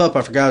picking stuff up,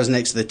 I forgot I was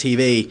next to the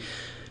TV.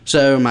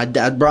 So I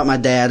brought my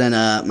dad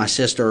and my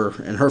sister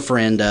and her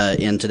friend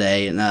in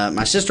today. And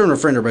my sister and her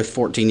friend are both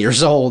 14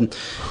 years old.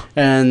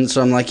 And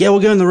so I'm like, yeah,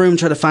 we'll go in the room and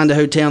try to find a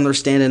hotel. And they're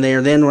standing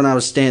there. Then when I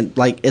was at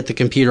the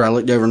computer, I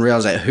looked over and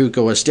realized that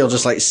hookah was still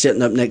just like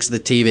sitting up next to the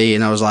TV.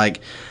 And I was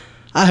like,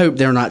 I hope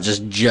they're not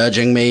just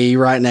judging me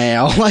right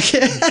now. Like,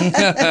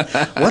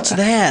 what's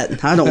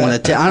that? I don't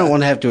want to. I don't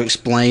want to have to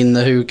explain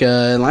the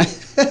hookah. And like,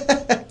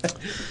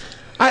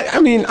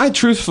 I mean, I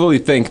truthfully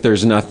think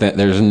there's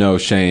no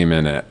shame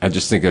in it. I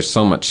just think there's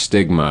so much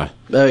stigma.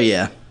 Oh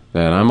yeah.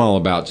 That I'm all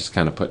about just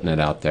kind of putting it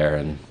out there,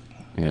 and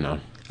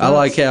I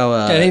like how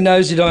and he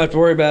knows you don't have to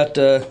worry about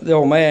the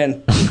old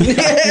man.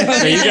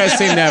 Yeah, you guys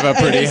seem to have a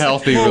pretty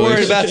healthy relationship.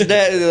 Worried about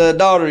the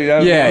daughter,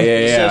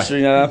 Yeah. Sister,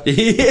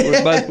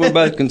 We're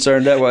both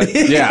concerned that way.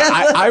 Yeah,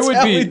 I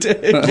would be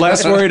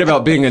less worried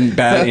about being a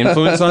bad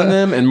influence on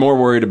them and more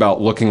worried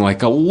about looking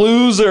like a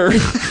loser to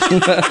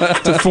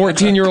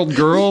 14-year-old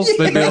girls.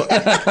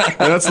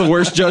 That's the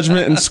worst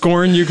judgment and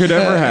scorn you could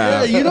ever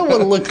have. Yeah, you don't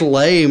want to look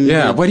lame.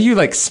 Yeah, what do you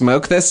like?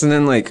 Smoke this and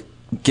then like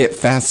get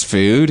fast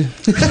food?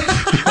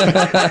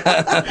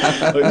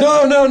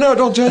 No,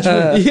 don't judge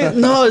me. Yeah,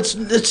 no,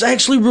 it's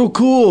actually real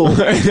cool.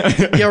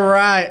 You're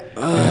right.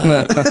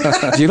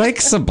 Do you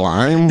like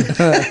Sublime?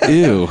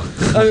 Ew.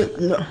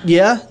 No,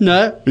 yeah,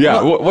 no.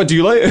 Yeah, what do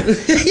you like?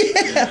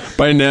 Yeah.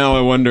 By now,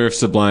 I wonder if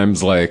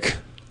Sublime's like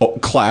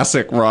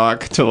classic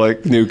rock to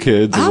like new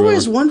kids. I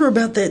always wonder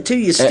about that too.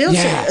 You still,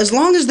 as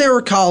long as there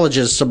are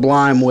colleges,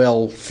 Sublime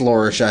will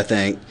flourish, I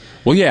think.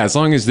 Well, yeah, as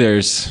long as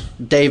there's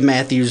Dave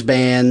Matthews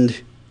Band,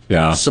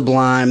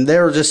 Sublime.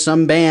 There are just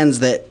some bands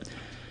that,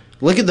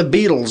 look at the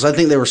Beatles. I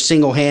think they were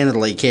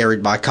single-handedly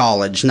carried by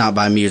college, not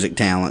by music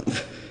talent.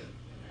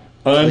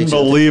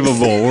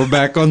 Unbelievable. We're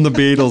back on the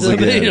Beatles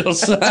again.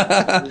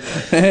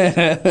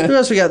 Who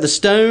else we got? The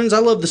Stones. I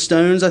love the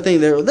Stones. I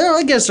think they're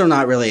I guess they're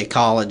not really a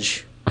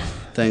college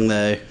thing,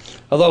 though.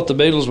 I thought the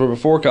Beatles were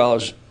before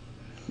college.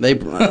 They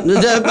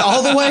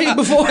all the way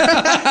before.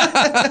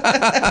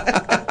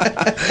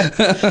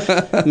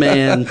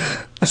 Man.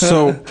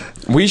 So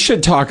we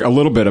should talk a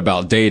little bit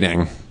about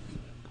dating.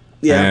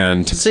 Yeah.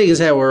 And seeing as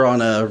how we're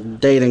on a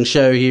dating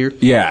show here.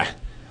 Yeah.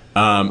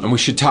 And we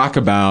should talk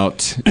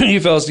about you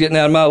fellas getting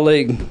out of my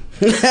league.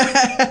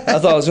 I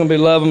thought it was going to be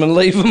love them and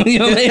leave them. You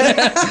know what I mean?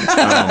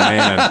 Oh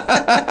man.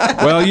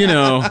 Well,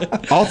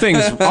 all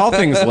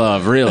things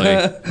love,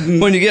 really.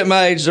 When you get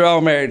my age, they're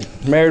all married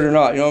or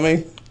not. You know what I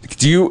mean?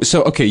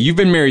 You've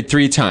been married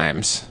 3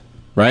 times,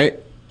 right?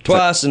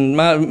 Twice, and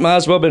might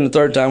as well been the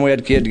third time we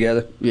had a kid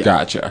together. Yeah.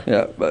 Gotcha.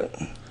 Yeah, but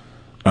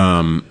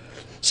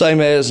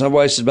same as I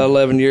wasted about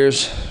 11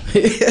 years.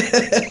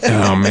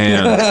 Oh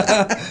man.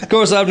 Of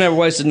course, I've never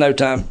wasted no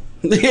time.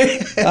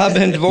 I've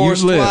been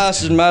divorced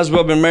twice and might as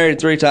well been married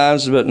 3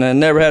 times, but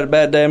never had a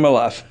bad day in my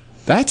life.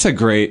 That's a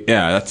great.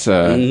 Yeah, that's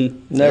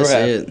never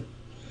had it.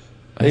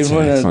 Even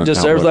when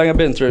just everything I've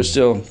been through,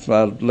 still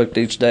I looked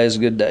each day as a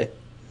good day.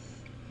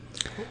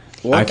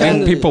 I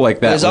think people like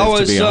that there's live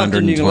always to be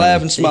something you can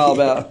laugh and smile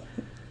about.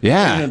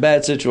 Yeah. In a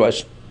bad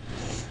situation.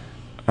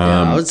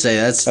 I would say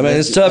that's. I mean,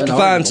 it's tough to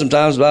find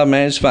sometimes, but I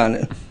managed to find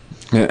it.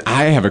 Man,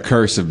 I have a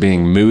curse of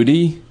being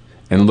moody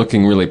and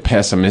looking really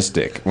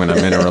pessimistic when I'm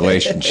in a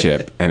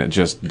relationship, and it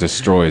just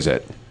destroys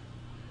it.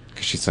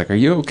 Because she's like, "Are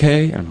you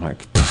okay?" I'm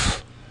like,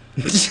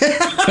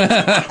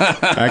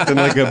 acting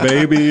like a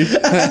baby.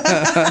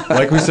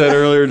 Like we said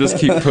earlier, just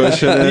keep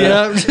pushing it.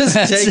 Yeah, just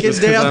take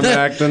it down. I'm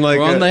acting like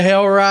we're on the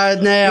hell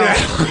ride now.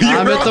 Yeah,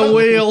 I'm at the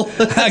wheel.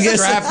 I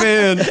guess strap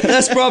in.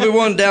 That's probably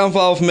one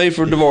downfall for me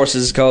for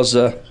divorces, because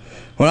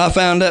when I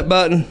found that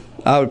button,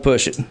 I would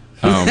push it.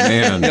 Oh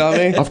man! You know what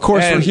I mean? Of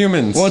course, we're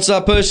humans. Once I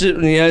push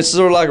it, it's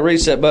sort of like a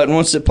reset button.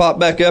 Once it popped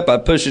back up, I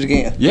push it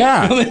again.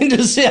 Yeah. I mean,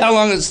 to see how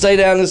long it stay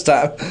down this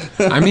time.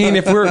 I mean,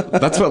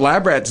 that's what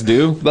lab rats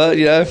do. But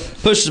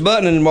push the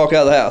button and walk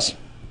out of the house,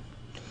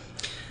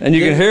 and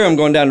you can hear them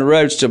going down the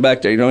road still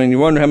back there. And you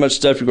wonder how much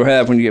stuff you're gonna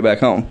have when you get back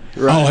home.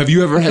 Right. Oh, have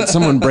you ever had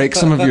someone break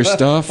some of your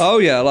stuff? Oh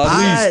yeah, a lot.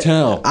 Please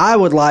tell. I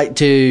would like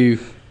to.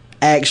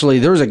 Actually,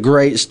 there's a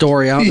great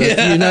story. I don't know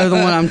if you know the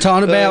one I'm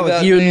talking about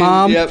with you and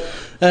Mom. Yep.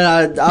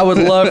 And I would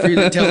love for you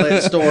to tell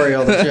that story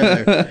on the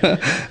show.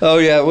 Oh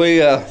yeah,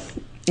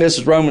 this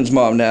is Roman's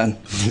mom now.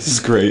 This is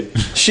great.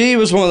 She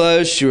was one of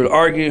those. She would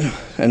argue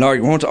and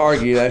want to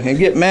argue and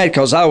get mad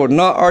because I would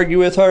not argue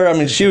with her. I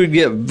mean, she would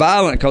get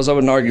violent because I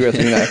wouldn't argue with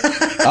her.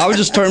 I would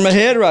just turn my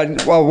head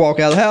right while I walk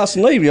out of the house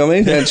and leave. You know what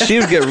I mean? And she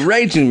would get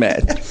raging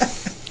mad.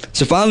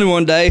 So finally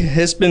one day,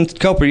 it's been a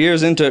couple of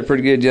years into it,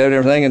 pretty good, and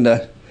everything, and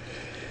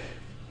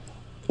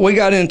we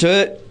got into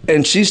it,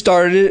 and she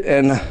started it,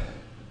 and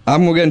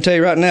I'm going to tell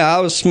you right now,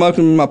 I was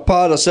smoking my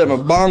pot. I set my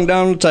bong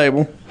down on the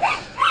table,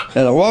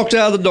 and I walked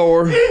out of the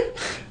door,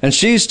 and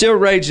she's still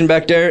raging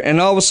back there,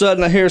 and all of a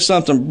sudden I hear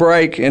something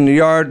break in the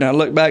yard, and I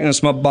look back, and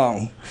it's my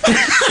bong.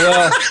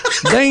 Well,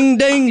 ding,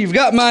 ding, you've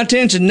got my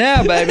attention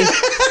now, baby.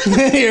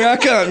 Here I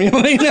come, you know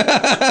what I mean?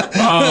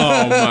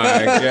 Oh,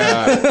 my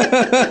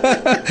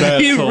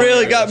God. You've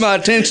really got my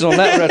attention on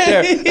that right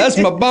there. That's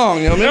my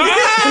bong, you know what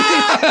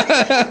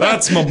I mean?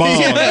 That's my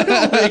bong.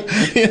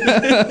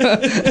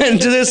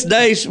 And to this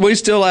day, we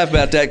still laugh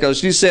about that because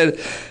she said,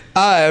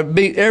 I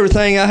beat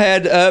everything I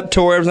had up,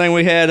 tore everything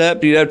we had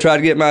up, tried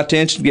to get my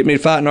attention, get me to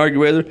fight and argue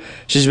with her.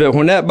 She said, but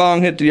when that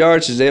bong hit the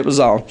yard, she said, it was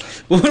on.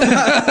 When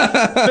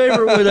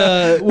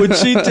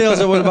she tells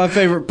her one of my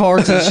favorite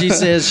parts is she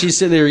says she's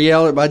sitting there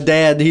yelling at my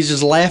dad, and he's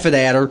just laughing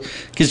at her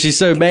because she's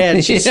so mad,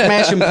 and she's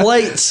smashing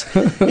plates.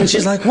 And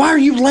she's like, why are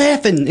you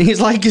laughing? And he's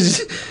like,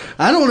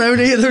 I don't know,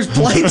 there's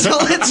plates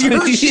on it. It's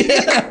your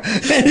shit.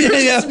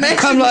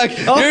 I'm like,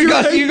 you're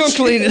going to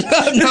clean it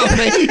up, not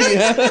me.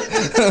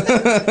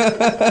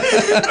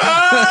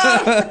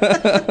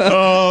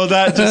 Oh,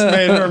 that just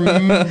made her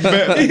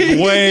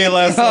way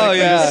less likely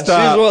to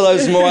stop. She's one of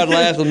those, the more I'd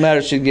laugh, the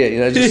madder she'd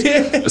get.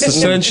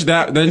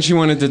 Then she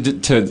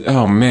wanted to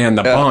oh man,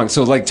 the bong.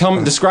 So like,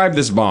 describe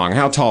this bong.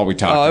 How tall are we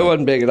talking? Oh, it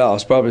wasn't big at all.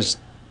 It's probably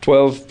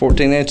 12,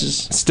 14 inches.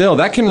 Still,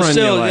 that can run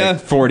you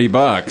like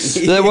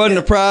 $40. That wasn't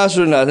a price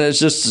or nothing. It's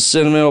just a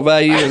sentimental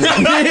value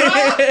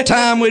and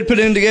time we'd put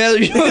in together.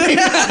 You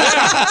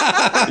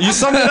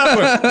summed it up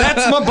with,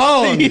 that's my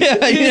bong.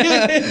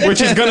 Yeah. Which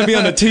is going to be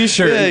on a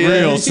T-shirt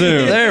real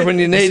soon. There when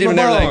you need him and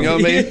everything. You know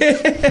what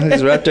I mean?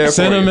 He's right there for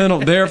Sentimental,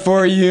 there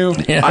for you.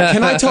 Yeah.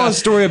 Can I tell a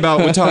story about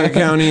Watauga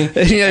County?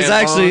 It's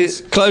actually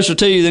closer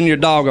to you than your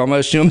dog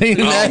almost. You know what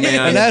I mean?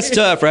 Man. And that's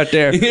tough right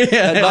there.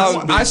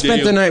 Yeah. I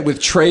spent the night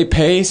with Trey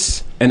Pace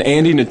and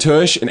Andy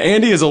Natush, and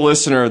Andy is a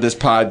listener of this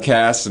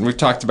podcast, and we've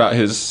talked about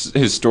his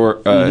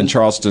store in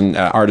Charleston,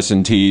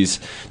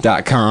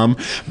 artisantees.com.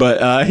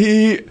 But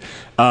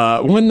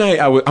one night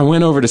I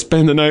went over to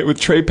spend the night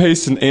with Trey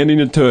Pace and Andy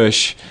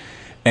Natush,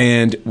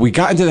 and we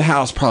got into the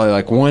house probably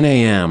like 1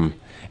 a.m.,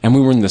 and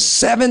we were in the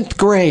 7th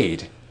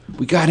grade.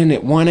 We got in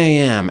at 1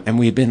 a.m., and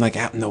we had been like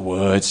out in the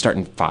woods,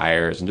 starting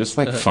fires, and just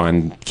like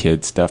fun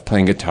kid stuff,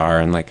 playing guitar,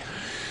 and like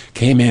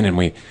came in,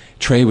 and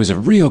Trey was a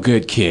real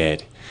good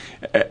kid.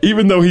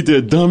 Even though he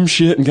did dumb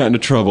shit and got into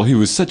trouble, he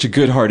was such a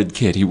good-hearted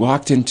kid. He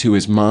walked into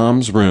his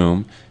mom's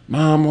room.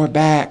 Mom, we're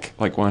back.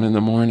 Like 1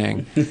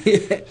 a.m.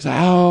 He's like,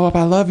 oh,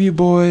 I love you,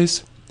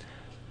 boys.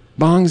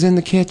 Bong's in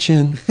the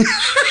kitchen.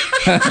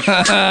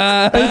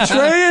 And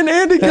Trey and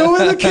Andy go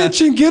in the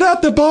kitchen, get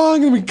out the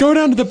bong, and we go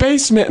down to the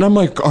basement. And I'm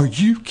like, are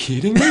you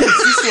kidding me? Is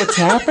this what's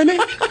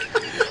happening?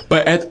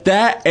 But at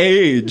that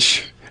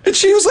age, and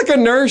she was like a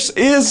nurse,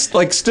 is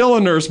like still a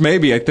nurse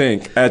maybe, I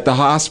think, at the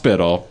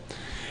hospital.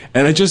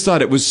 And I just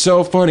thought it was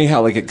so funny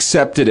how, like,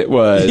 accepted it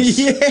was.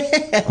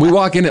 Yeah. We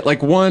walk in at,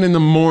 like, 1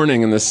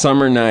 a.m. in the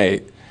summer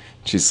night.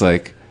 She's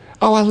like,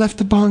 oh, I left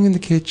the bong in the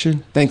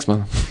kitchen. Thanks,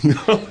 Mom. Dude,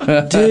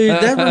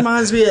 that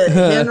reminds me of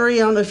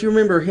Henry. I don't know if you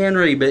remember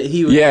Henry, but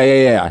he was...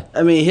 Yeah.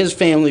 I mean, his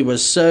family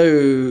was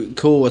so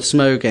cool with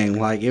smoking.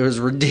 Like, it was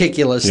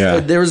ridiculous. Yeah.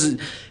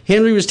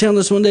 Henry was telling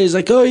us one day, he's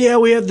like, oh, yeah,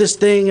 we have this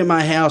thing in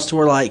my house to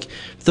where, like,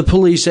 if the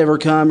police ever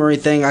come or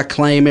anything, I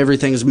claim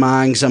everything's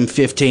mine because I'm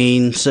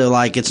 15, so,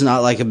 like, it's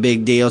not, like, a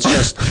big deal. It's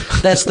just,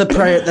 that's the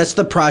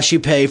price you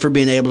pay for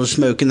being able to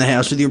smoke in the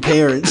house with your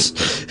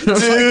parents. And I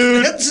was like,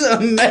 that's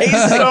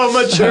amazing. So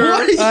mature.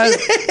 I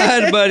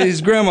had a buddy,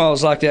 his grandma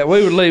was like that.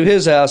 We would leave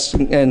his house,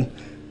 and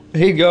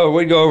we'd go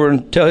over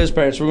and tell his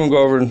parents we're going to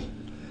go over and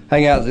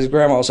hang out at his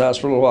grandma's house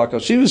for a little while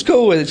because she was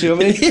cool with it, you know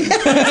what I mean?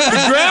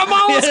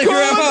 Grandma was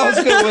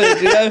cool with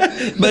it, you know?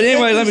 But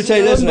anyway, let me tell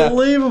you this now.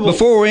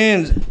 Before we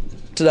end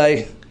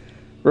today,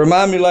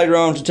 remind me later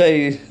on to tell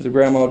you the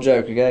grandma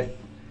joke, okay?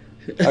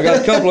 I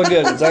got a couple of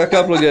good ones. I'll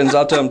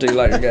tell them to you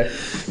later, okay?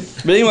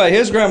 But anyway,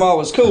 his grandma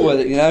was cool with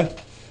it, you know? I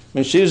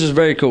mean, she was just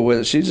very cool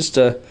with it. She just,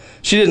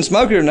 she didn't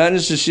smoke it or nothing.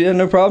 It's just she had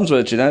no problems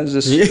with it, you know? It's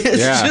just,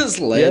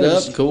 just lay it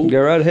up, cool.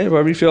 Go right ahead,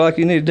 whatever you feel like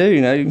you need to do,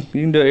 you know? You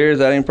can do it here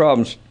without any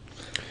problems.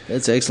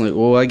 That's excellent.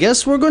 Well, I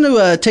guess we're going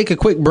to take a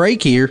quick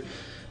break here,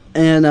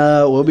 and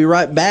we'll be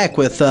right back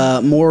with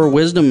more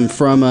wisdom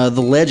from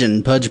the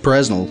legend, Pudge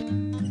Presnell.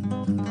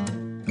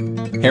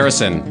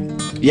 Harrison.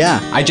 Yeah?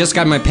 I just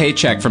got my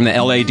paycheck from the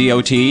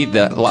LADOT,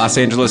 the Los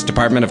Angeles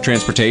Department of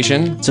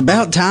Transportation. It's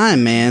about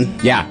time, man.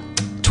 Yeah.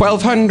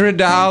 $1,200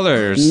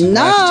 nice.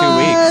 last 2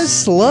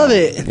 weeks. Love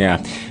it.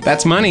 Yeah.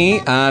 That's money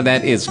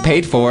that is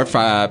paid for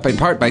in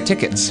part by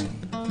tickets.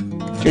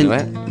 Did you know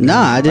that? No,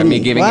 I didn't. Me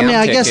giving out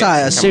I tickets guess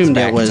I assumed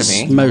it was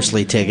to me.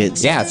 mostly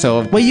tickets. Yeah,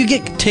 so... Well, you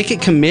get ticket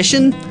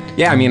commission?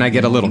 Yeah, I mean, I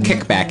get a little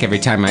kickback every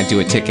time I do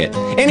a ticket.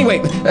 Anyway,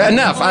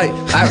 enough.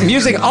 I'm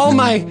using all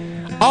my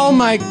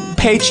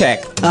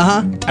paycheck.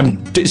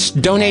 I'm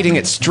just donating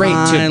it straight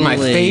to my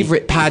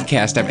favorite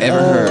podcast I've ever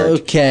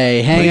heard.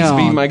 Okay, hang on.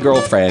 Please be my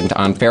girlfriend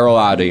on Feral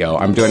Audio.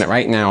 I'm doing it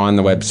right now on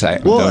the website.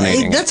 I'm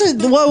donating. That's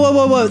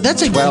whoa.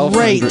 That's a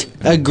great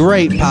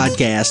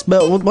podcast.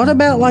 But what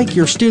about like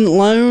your student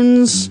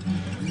loans?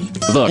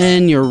 Look,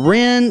 and your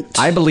rent?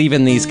 I believe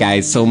in these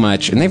guys so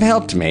much, and they've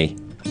helped me.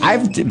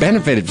 I've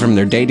benefited from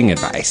their dating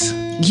advice.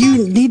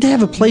 You need to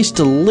have a place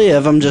to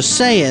live. I'm just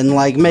saying,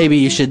 like, maybe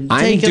you should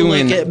take a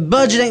look at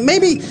budgeting.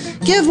 Maybe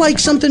give, like,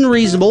 something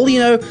reasonable. You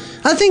know,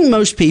 I think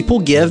most people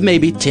give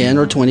maybe $10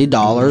 or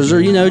 $20 or,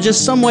 you know,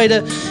 just some way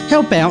to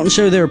help out and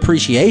show their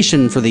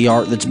appreciation for the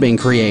art that's being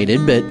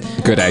created. But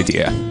good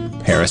idea,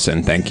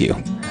 Harrison. Thank you.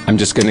 I'm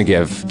just going to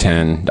give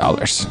 $10.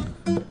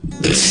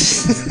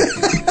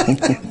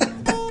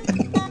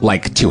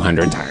 Like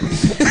 200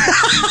 times.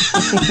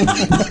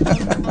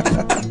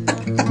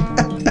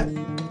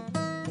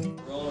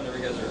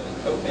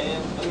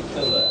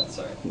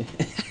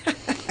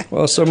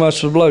 Well, so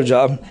much for the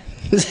blowjob.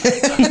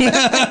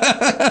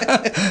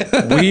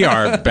 We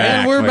are back.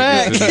 And we're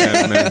back.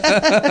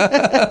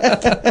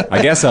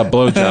 I guess a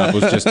blowjob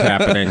was just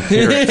happening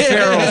here at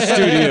Feral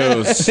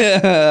Studios.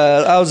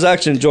 I was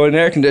actually enjoying the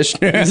air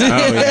conditioner.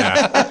 Oh,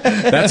 yeah.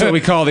 That's what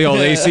we call the old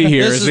AC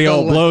here, is the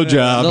old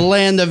blowjob. The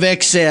land of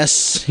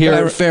excess here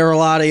at Feral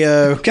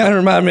Audio. Kind of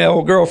remind me of an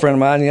old girlfriend of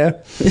mine, you know?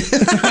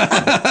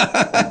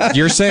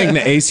 You're saying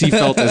the AC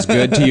felt as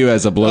good to you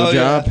as a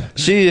blowjob? Oh,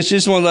 yeah.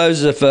 She's one of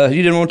those, if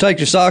you didn't want to take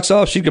your socks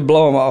off, she could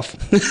blow them off.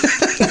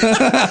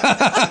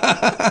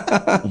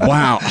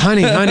 Wow.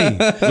 Honey,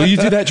 will you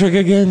do that trick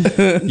again?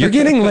 You're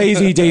getting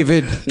lazy,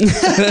 David.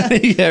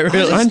 Yeah,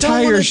 really.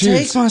 Untie your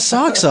shoes. Take my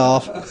socks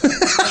off.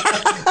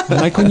 I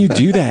like when you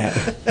do that.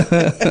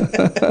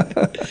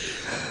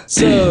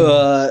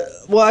 So,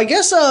 well, I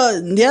guess,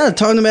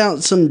 talking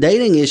about some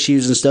dating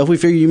issues and stuff, we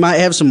figure you might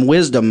have some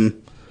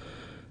wisdom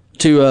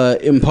to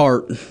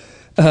impart.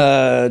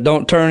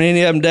 Don't turn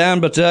any of them down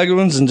but the ugly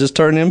ones, and just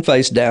turn them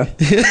face down.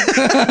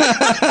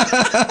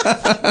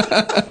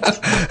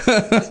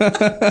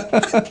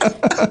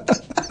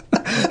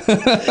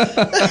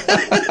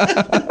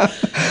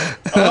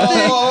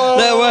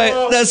 That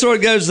way, that's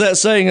what goes to that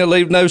saying, "I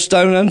leave no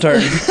stone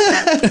unturned."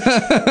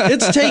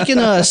 It's taken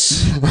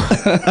us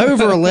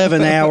over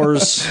 11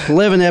 hours,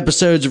 11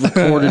 episodes of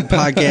recorded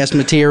podcast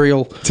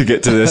material to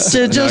get to this.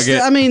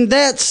 I mean,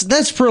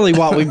 that's really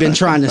what we've been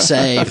trying to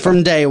say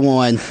from day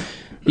one.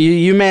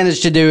 You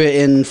managed to do it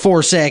in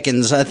 4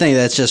 seconds. I think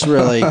that's just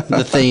really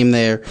the theme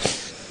there.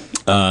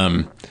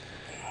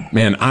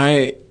 Man,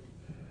 I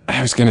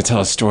was going to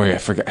tell a story. I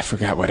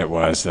forgot what it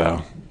was,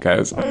 though.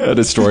 Guys, I had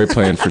a story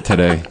planned for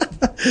today.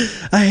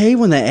 I hate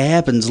when that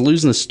happens.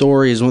 Losing a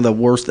story is one of the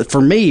worst.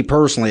 For me,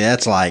 personally,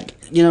 that's like,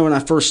 you know, when I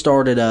first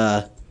started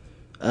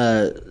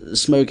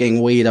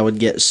smoking weed, I would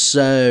get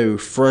so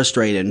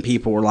frustrated, and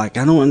people were like,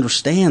 I don't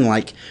understand.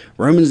 Like,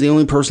 Roman's the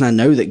only person I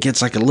know that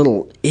gets like a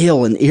little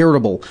ill and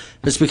irritable.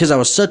 But it's because I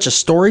was such a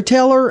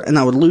storyteller, and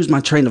I would lose my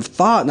train of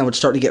thought, and I would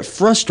start to get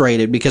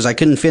frustrated because I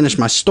couldn't finish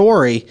my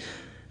story.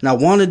 And I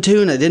wanted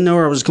to, and I didn't know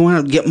where I was going.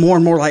 I'd get more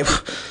and more like...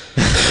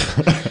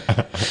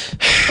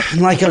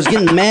 like I was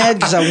getting mad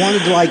because I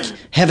wanted to like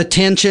have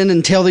attention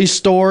and tell these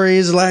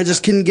stories, and I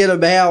just couldn't get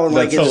about. And,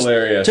 That's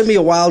hilarious. It took me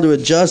a while to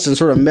adjust and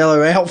sort of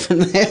mellow out from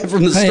that,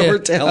 from the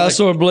storytelling. I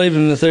sort of believe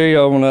in the theory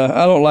of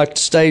I don't like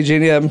to stage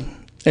any of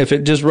them. If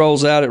it just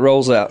rolls out, it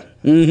rolls out.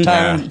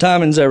 Mm-hmm.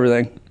 Timing's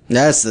everything.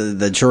 That's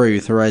the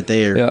truth right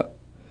there. Yeah,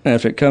 and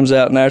if it comes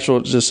out natural,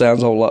 it just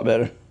sounds a whole lot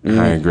better. Mm-hmm.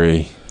 I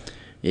agree.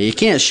 Yeah, you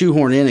can't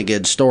shoehorn in a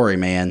good story,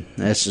 man.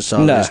 That's just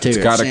all there is to it.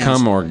 It's got to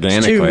come organically.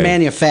 It's too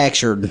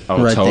manufactured.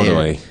 Oh, right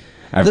totally.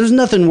 There. There's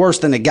nothing worse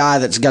than a guy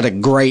that's got a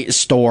great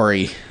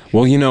story.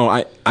 Well, you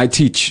know, I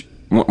teach,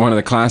 one of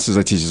the classes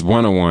I teach is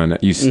 101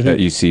 at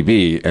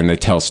UCB, and they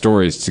tell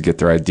stories to get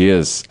their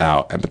ideas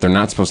out, but they're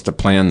not supposed to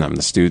plan them,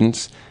 the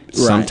students. Right.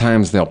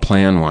 Sometimes they'll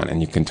plan one,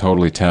 and you can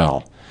totally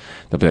tell.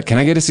 They'll be like, can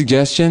I get a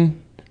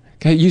suggestion?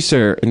 Okay, you,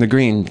 sir, in the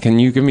green, can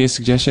you give me a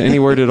suggestion? Any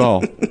word at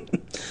all?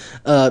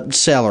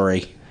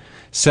 Celery.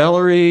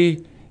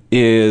 Celery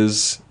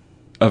is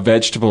a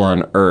vegetable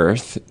on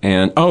Earth,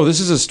 and this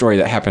is a story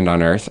that happened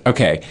on Earth.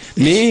 Okay,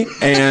 me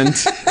and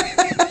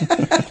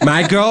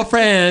my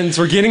girlfriends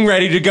were getting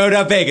ready to go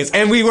to Vegas,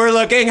 and we were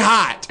looking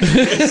hot.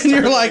 And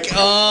you're like,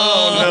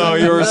 oh no,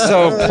 you were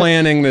so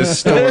planning this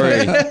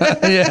story.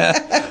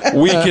 Yeah,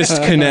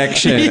 weakest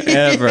connection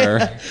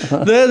ever.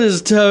 That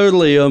is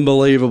totally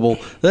unbelievable.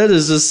 That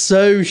is just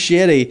so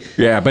shitty.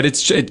 Yeah, but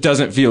it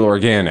doesn't feel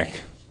organic.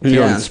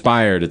 Feel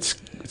inspired. It's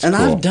and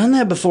cool. I've done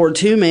that before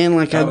too, man.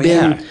 Like I've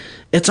been. Yeah.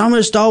 It's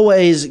almost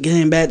always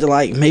getting back to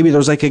like maybe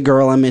there's like a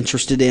girl I'm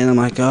interested in. I'm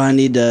like, I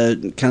need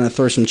to kind of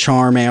throw some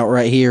charm out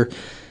right here.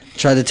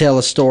 Try to tell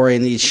a story,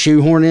 and you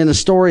shoehorn in a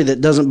story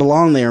that doesn't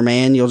belong there,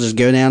 man. You'll just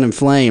go down in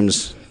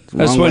flames.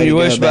 That's when you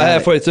wish about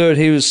halfway through it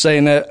he was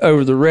saying that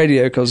over the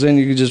radio, because then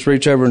you could just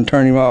reach over and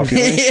turn him off. You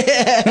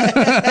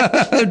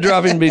know?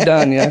 Drop him and be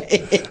done, yeah.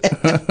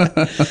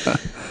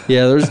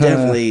 Yeah, there's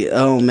definitely,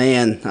 oh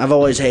man, I've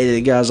always hated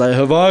the guys like,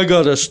 have I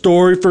got a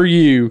story for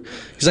you?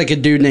 He's like a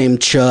dude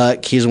named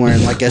Chuck. He's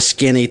wearing like a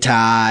skinny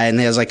tie and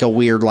has like a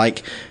weird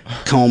like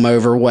comb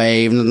over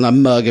wave and a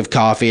mug of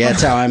coffee.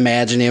 That's how I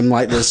imagine him,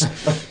 like this.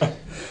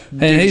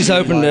 And he's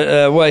hoping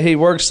that the way he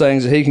works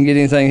things, that he can get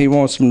anything he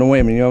wants from the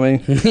women, you know what I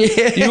mean?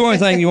 Yeah. You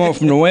want anything you want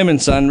from the women,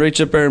 son, reach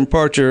up there and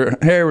part your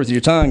hair with your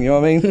tongue, you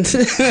know what I mean?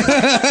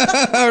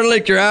 Or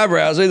lick your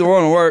eyebrows, either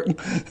one will work.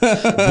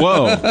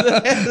 Whoa.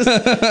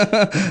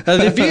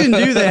 If you can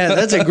do that,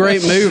 that's a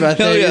great move, I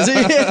think.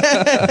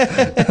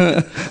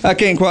 Yeah. I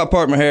can't quite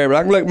part my hair, but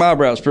I can lick my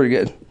eyebrows pretty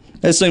good.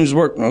 That seems to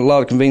work in a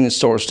lot of convenience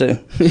stores, too.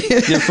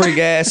 Get free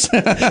gas.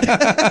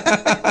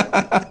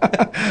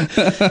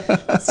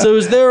 So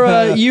is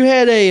there you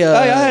had a... Hey,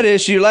 I had an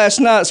issue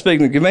last night,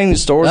 speaking of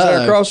convenience stores,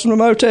 there across from the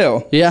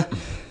motel. Yeah.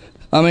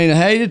 I mean, I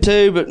hated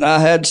to, but I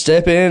had to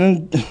step in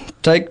and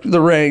take the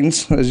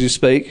reins, as you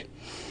speak.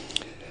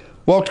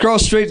 Walked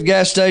across the street to the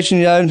gas station,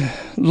 you know,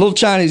 little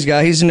Chinese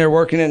guy, he's in there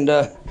working, and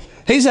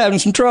he's having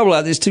some trouble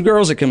out. These two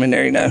girls that come in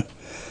there, you know.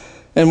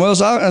 And well,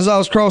 as I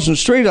was crossing the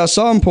street, I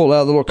saw him pull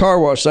out the little car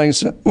wash thing.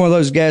 One of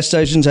those gas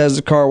stations has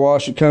the car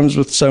wash. It comes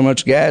with so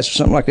much gas or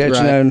something like that, right.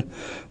 You know, and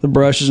the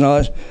brushes and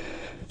all that.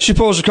 She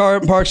pulls the car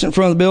up and parks it in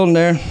front of the building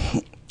there.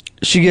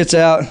 She gets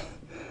out.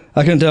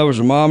 I couldn't tell if it was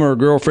her mom or her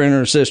girlfriend or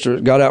her sister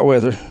that got out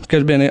with her. Could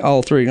have been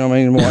all three, you know what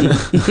I mean, in one.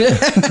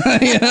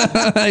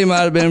 Yeah, he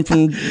might have been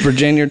from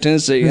Virginia or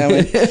Tennessee, you know what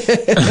I mean?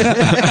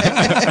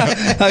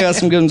 I got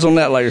some good ones on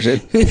that later, see.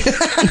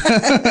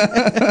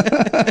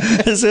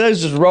 So they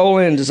just roll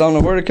in, just I don't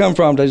know where they come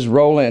from, they just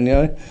roll in, you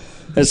know.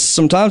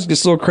 Sometimes it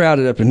gets a little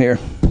crowded up in here,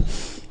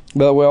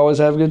 but we always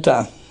have a good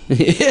time.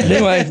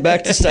 Anyway,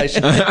 back to the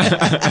station.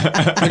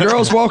 The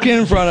girls walk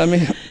in front of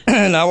me,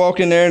 and I walk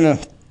in there,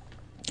 and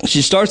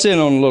she starts in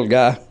on the little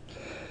guy,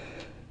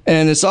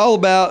 and it's all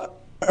about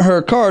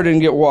her car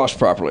didn't get washed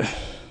properly.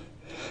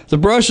 The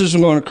brushes were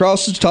going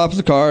across the top of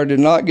the car, did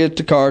not get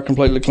the car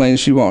completely clean as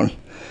she wanted.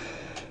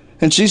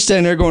 And she's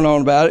standing there going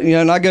on about it, you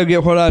know, and I go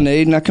get what I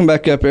need, and I come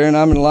back up there, and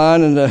I'm in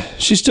line, and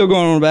she's still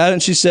going on about it,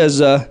 and she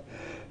says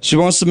she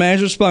wants the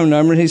manager's phone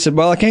number, and he said,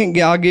 well,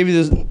 I'll give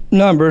you the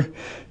number.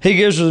 He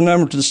gives her the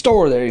number to the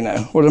store there, you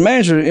know. Well, the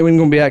manager isn't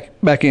going to be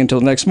back in until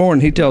the next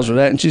morning. He tells her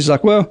that, and she's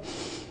like, well,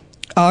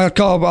 I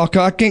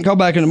can't call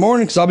back in the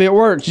morning because I'll be at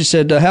work. She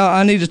said,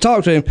 I need to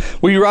talk to him.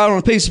 Will you write on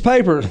a piece of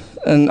paper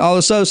and all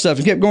this other stuff?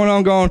 And kept going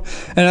on.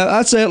 And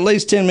I'd say at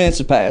least 10 minutes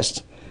had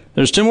passed.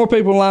 There's two more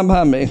people in line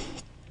behind me.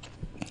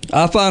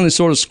 I finally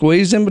sort of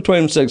squeezed in between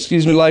them and said,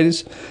 excuse me,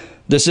 ladies,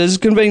 this is a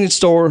convenience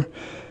store.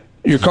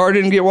 Your car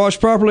didn't get washed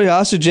properly.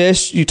 I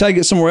suggest you take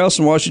it somewhere else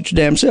and wash it your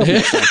damn self. You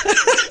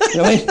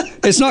know what I mean?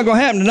 It's not going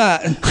to happen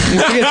tonight. You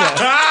forget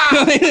that. You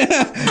know what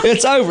I mean?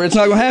 It's over. It's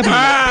not going to happen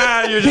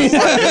tonight. You're just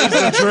like, here's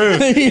the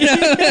truth. You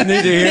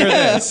need to hear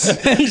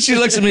this. And she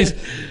looks at me,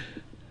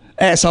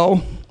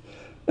 asshole.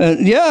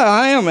 Yeah,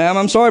 I am, ma'am.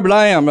 I'm sorry, but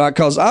I am.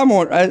 Because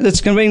it's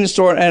a convenience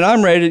store, and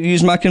I'm ready to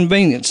use my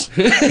convenience.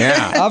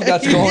 Yeah. I've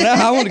got to go on out.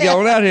 I want to go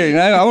on out here. You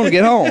know? I want to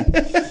get home.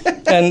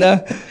 And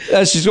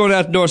as she's going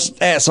out the door,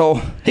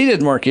 asshole, he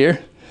didn't work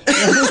here. And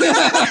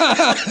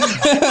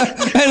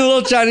the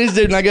little Chinese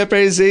dude, and I got up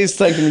there, he's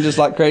thinking me just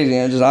like crazy.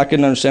 And I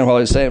couldn't understand what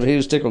he was saying, but he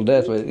was tickled to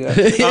death with it. You know?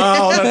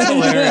 Oh, that's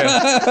hilarious.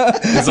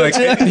 It's like,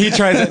 he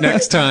tries it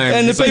next time.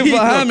 And the people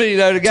behind me, you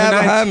know, the guy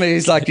behind me,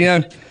 he's like, you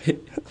know,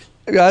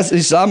 guys,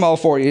 he said, I'm all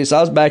for you. He said,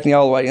 I was backing you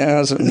all the way. You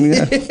know,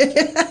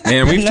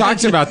 Man, we've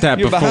talked about that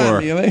before.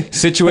 Me, you know?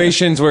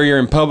 Situations where you're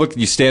in public,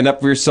 you stand up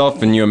for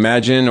yourself and you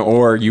imagine,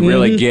 or you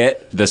really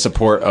get the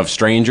support of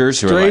strangers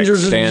who are like,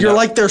 stand you're up.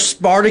 Like their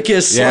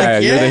Spartacus. Yeah,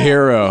 you're the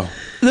hero.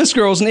 This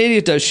girl's an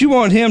idiot, though. She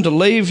wanted him to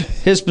leave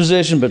his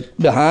position but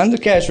behind the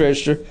cash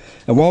register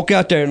and walk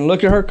out there and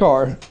look at her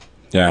car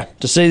to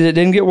see that it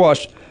didn't get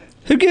washed.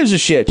 Who gives a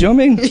shit? You know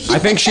what I mean? I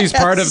think she's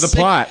part of the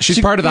plot. She's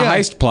part of the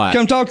heist plot.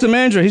 Come talk to the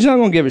manager. He's not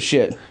going to give a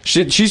shit.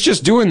 She's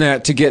just doing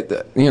that to get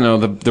the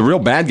real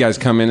bad guys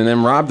come in and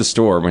then rob the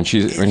store when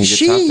he gets out there.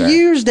 She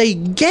used a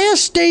gas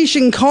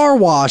station car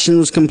wash and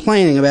was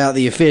complaining about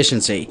the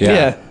efficiency.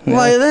 Yeah.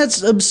 Like,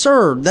 that's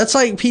absurd. That's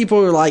like people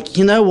are like,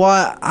 you know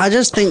what? I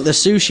just think the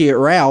sushi at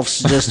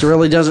Ralph's just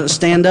really doesn't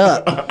stand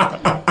up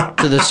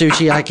to the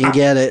sushi I can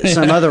get at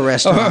some other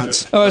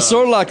restaurants. Oh, it's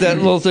sort of like that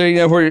little thing, you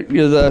know, where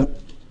you're the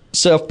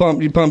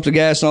self-pump, you pump the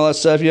gas and all that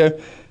stuff, you know,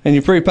 and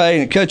you prepay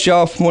and it cuts you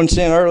off 1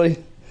 cent early.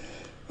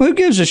 Well, who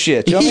gives a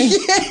shit? You know what I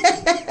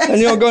mean?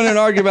 And you don't go in there and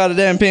argue about a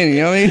damn penny,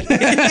 you know what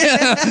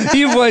I mean?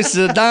 You've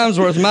wasted a dime's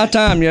worth of my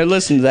time, you know,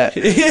 listen to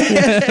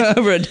that.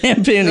 Over a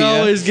damn penny. It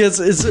always gets,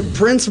 it's a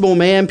principle,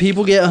 man.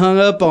 People get hung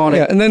up on it.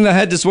 Yeah, and then I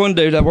had this one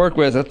dude I work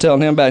with, I was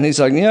telling him about it, and he's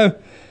like, you know,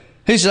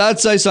 he said, I'd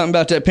say something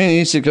about that penny.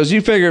 He said, because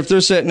you figure if they're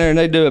sitting there and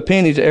they do a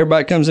penny to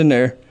everybody comes in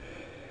there.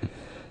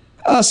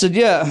 I said,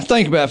 yeah,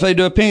 think about it. If they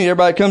do a penny,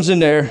 everybody comes in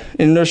there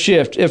in their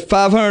shift. If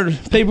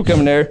 500 people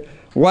come in there,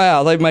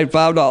 wow, they've made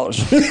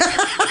 $5.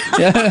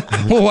 Yeah.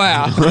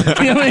 Wow. You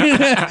know what I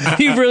mean?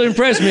 You've really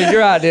impressed me with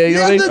your idea. You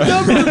know what I mean? The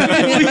number of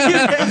people you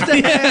have to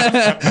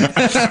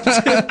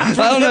have.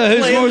 I don't know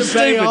who's more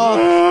stupid.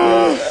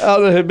 I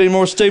don't know who'd be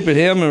more stupid,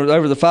 him or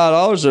over the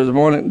 $5 or the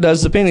one that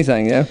does the penny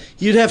thing, yeah?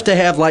 You'd have to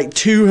have like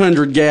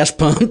 200 gas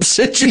pumps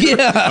at your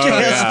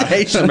gas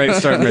station.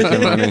 Start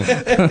making money.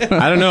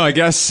 I don't know. I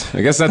guess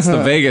that's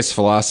the Vegas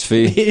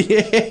philosophy.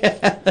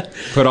 Yeah.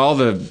 Put all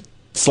the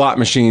slot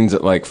machines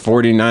at like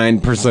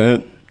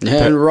 49%.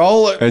 And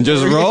roll it. And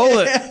just roll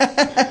it.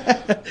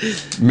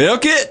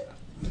 Milk it.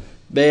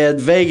 Man,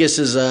 Vegas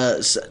is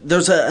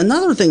there's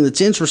another thing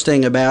that's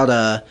interesting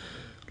about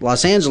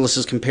Los Angeles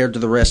as compared to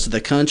the rest of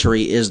the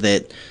country is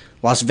that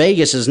Las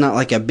Vegas is not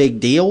like a big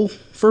deal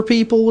for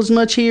people as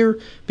much here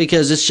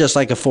because it's just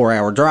like a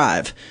 4-hour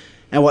drive.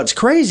 And what's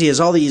crazy is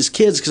all these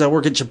kids, because I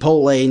work at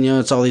Chipotle, and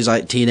it's all these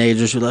like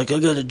teenagers who are like, I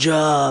got a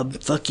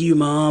job. Fuck you,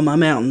 Mom.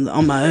 I'm out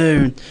on my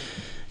own.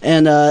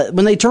 And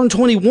when they turn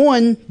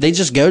 21, they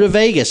just go to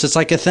Vegas. It's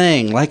like a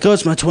thing. Like, oh,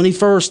 it's my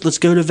 21st. Let's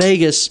go to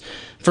Vegas.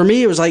 For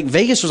me, it was like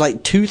Vegas was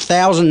like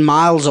 2,000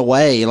 miles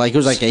away. Like, it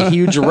was like a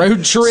huge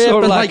road trip.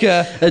 Sort of and like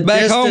a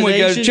back home we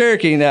go to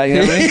Cherokee now. You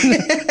know what I mean?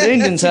 The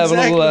Indians have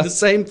exactly a little the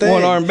same thing.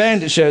 one-armed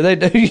bandit show. They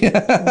do.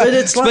 But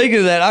it's Speaking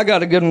of that, I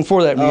got a good one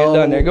for that when you get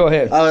done there. Go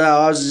ahead. Oh, no,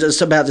 I was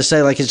just about to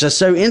say, like, it's just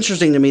so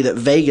interesting to me that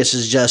Vegas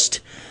is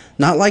just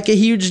not like a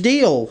huge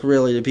deal,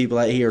 really, to people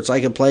out here. It's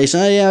like a place,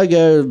 oh, yeah, I'll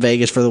go to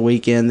Vegas for the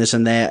weekend, this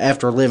and that,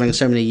 after living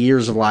so many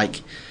years of,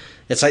 like,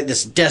 it's like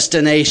this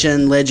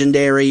destination,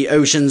 legendary,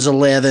 Ocean's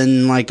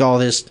 11, like all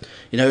this,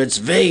 you know, it's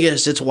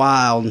Vegas, it's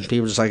wild. And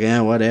people are just like, yeah,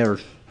 whatever.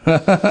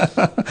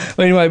 Well,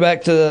 anyway,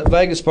 back to the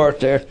Vegas part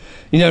there.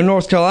 You know,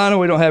 North Carolina,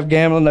 we don't have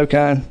gambling, no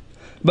kind.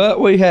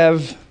 But we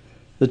have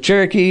the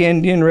Cherokee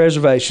Indian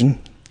Reservation,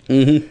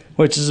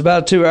 which is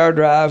about a 2-hour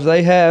drive.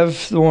 They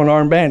have the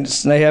one-armed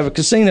bandits, and they have a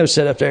casino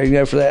set up there, you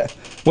know, for that.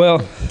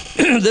 Well,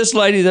 this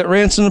lady that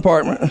rents an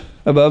apartment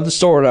above the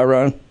store that I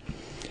run,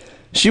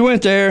 she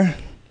went there.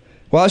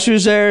 While she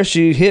was there,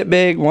 she hit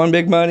big, won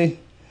big money,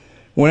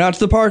 went out to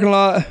the parking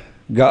lot,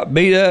 got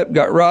beat up,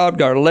 got robbed,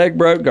 got her leg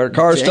broke, got her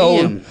car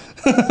stolen.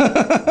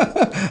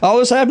 All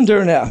this happened to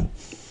her now.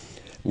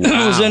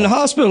 Wow. Was in the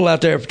hospital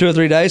out there for 2 or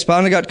 3 days.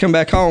 Finally got to come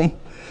back home.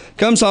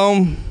 Comes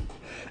home,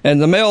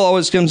 and the mail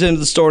always comes into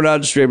the store, and I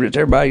distribute it to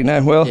everybody, you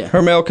know. Well,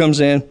 her mail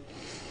comes in.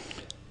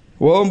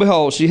 Lo and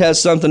behold, she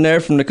has something there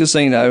from the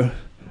casino,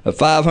 a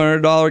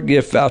 $500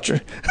 gift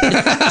voucher.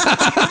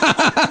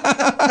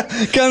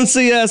 Come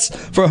see us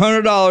for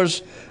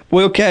 $100.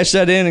 We'll cash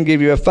that in and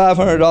give you a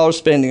 $500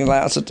 spending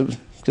allowance at the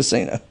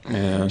casino.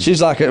 Yeah.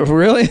 She's like,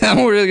 really?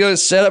 I'm really going to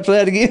set up for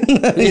that again?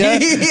 Yeah.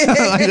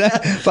 Like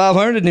that.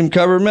 $500 didn't even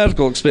cover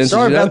medical expenses.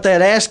 Sorry about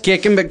that ass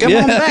kicking, but come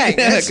on back.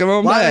 Come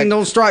on Lightning back.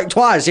 don't strike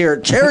twice here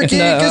at Cherokee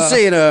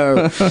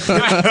Casino,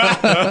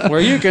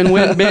 where you can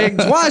win big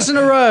twice in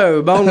a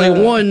row, but only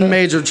one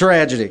major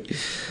tragedy.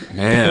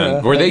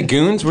 Man, were they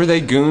goons? Were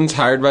they goons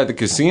hired by the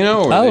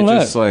casino? Or I don't they know.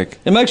 Just like,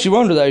 it makes you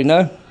wonder, though, you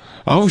know?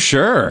 oh,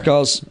 sure.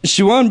 Because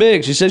she won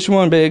big. She said she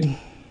won big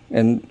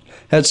and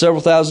had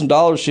several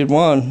 $1,000s she'd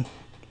won.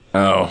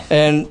 Oh.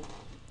 And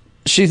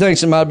she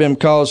thinks it might have been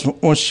because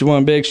once she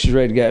won big, she's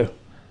ready to go.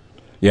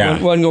 Yeah.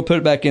 Wasn't going to put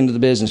it back into the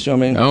business, you know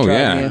what I mean? Oh, Try it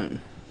yeah.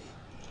 again.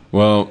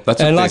 Well,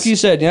 that's And what like you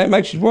said, it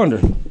makes you wonder.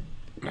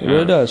 It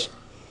really does.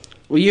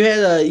 Well,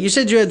 you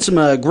said you had some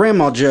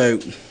grandma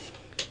joke.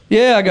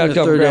 Yeah, I got a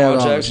couple threw grandma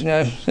down on jokes. You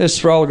know, this is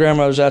for all the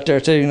grandmothers out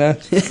there too. You know,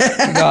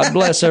 God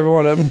bless every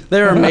one of them.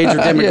 They're a major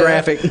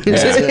demographic.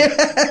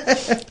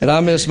 And I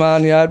miss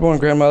mine. Yeah, I had one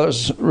grandmother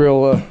that's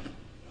real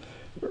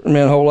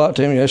meant a whole lot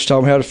to me. You know, she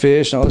taught me how to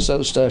fish and all this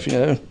other stuff. You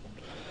know.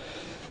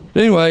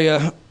 But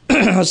anyway,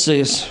 let's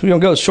see. We're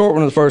gonna go the short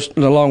one first,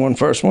 and the long one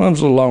first. One of them's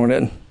a little longer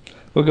than.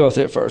 We'll go with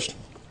it first.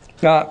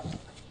 Now,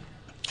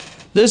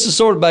 this is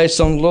sort of based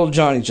on little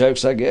Johnny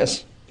jokes, I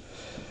guess.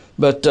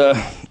 But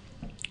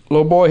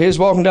little boy, he was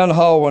walking down the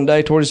hall one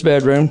day toward his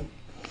bedroom.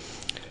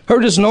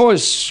 Heard this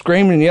noise,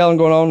 screaming and yelling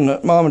going on in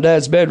Mom and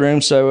Dad's bedroom.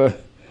 So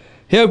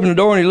he opened the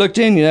door and he looked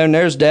in, you know, and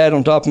there's Dad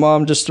on top of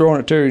Mom just throwing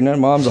it to her. You know,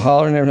 Mom's a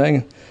hollering and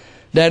everything.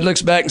 Dad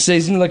looks back and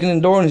sees him looking in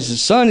the door and he says,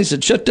 son, he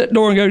said, shut that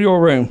door and go to your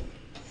room.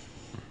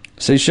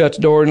 So he shut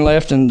the door and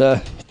left, and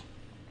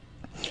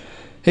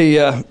he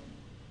got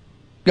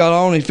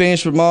on, he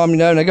finished with Mom, you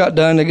know, and they got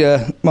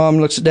done. Mom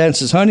looks at Dad and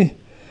says, honey,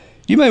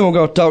 you may want to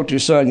go talk to your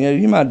son. You know,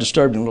 you might have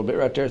disturbed him a little bit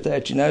right there at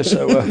that, you know.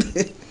 So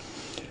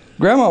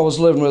Grandma was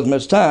living with him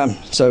at the time.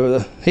 So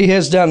he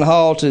heads down the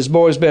hall to his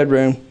boy's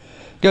bedroom,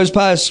 goes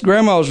past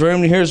Grandma's room,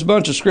 and he hears a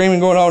bunch of screaming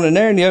going on in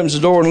there, and he opens the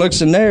door and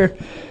looks in there,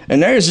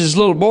 and there's his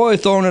little boy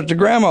throwing it to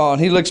Grandma,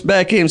 and he looks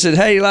back at him and said,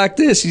 hey, you like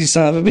this, you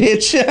son of a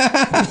bitch?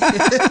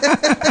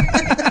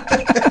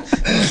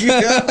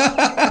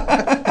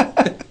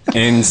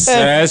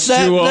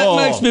 Incestual. That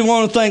makes me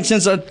want to think,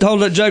 since I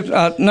told that joke,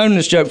 I've known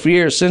this joke for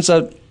years, since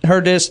I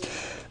heard this,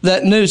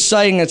 that new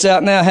saying that's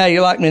out now, how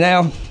you like me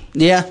now?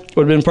 Yeah.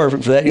 Would have been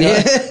perfect for that, you know?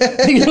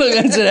 Yeah. You look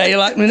and said, how you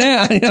like me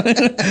now?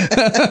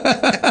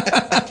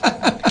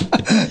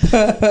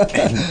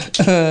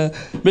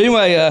 But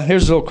anyway,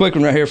 here's a little quick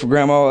one right here for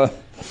Grandma.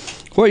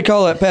 What do you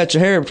call that patch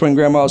of hair between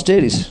Grandma's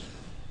titties?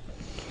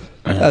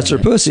 That's her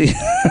pussy.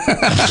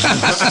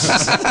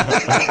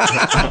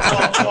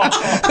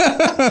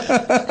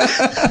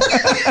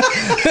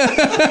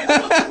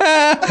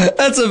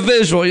 That's a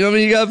visual. You know what I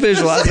mean? You got to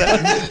visualize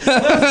that.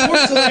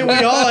 Unfortunately,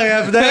 we all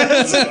have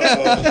that.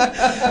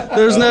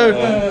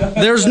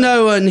 There's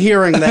no one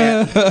hearing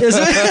that, is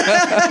it?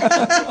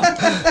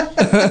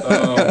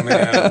 Oh,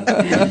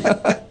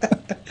 man.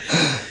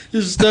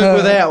 Just stuck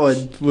with that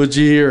one. Would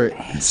you hear it?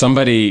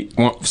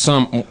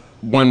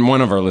 One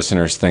of our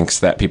listeners thinks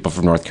that people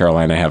from North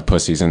Carolina have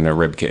pussies in their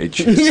rib cage.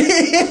 They're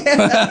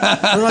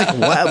like,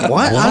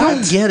 what? I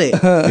don't get it.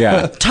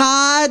 Yeah.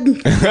 Todd,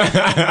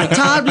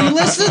 will you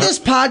listen to this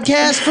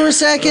podcast for a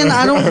second?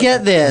 I don't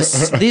get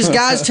this. These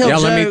guys tell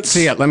jokes. Let me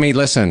see it. Let me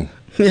listen.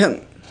 Yeah.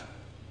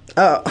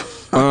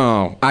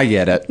 Oh, I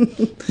get it.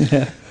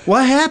 Yeah.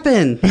 What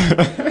happened?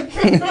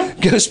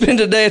 Go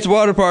spend a day at the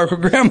water park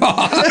with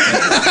Grandma.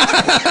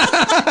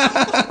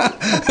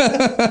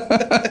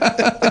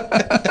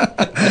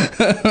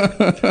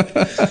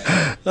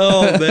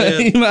 Oh,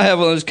 man. You might have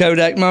one of those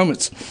Kodak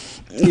moments.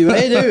 You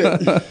may do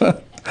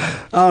it.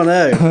 Oh,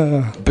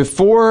 no.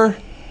 Before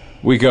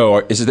we go,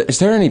 is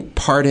there any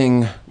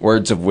parting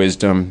words of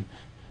wisdom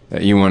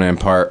that you want to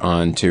impart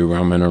on to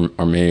Roman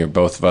or me or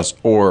both of us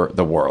or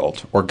the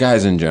world or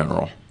guys in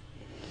general?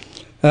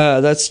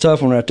 That's a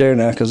tough one right there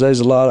now, because there's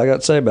a lot I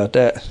got to say about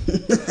that.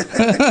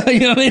 You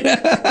know what I mean?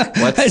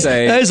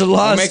 There's a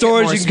lot of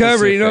stories you can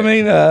cover, you know what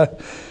I mean?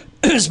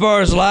 As far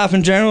as life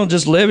in general,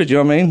 just live it, you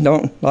know what I mean?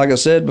 Don't, like I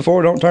said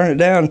before, don't turn it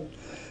down.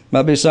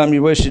 Might be something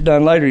you wish you'd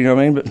done later, you know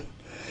what I mean? But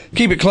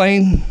keep it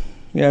clean.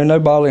 You know, no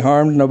bodily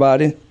harm to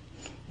nobody.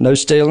 No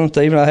stealing,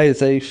 thieving. I hate a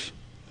thief.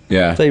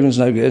 Yeah. Thieving's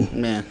no good.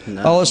 Man,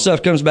 no. All this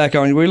stuff comes back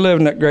on you. We live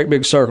in that great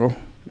big circle.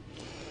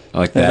 I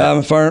like that. And I'm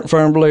a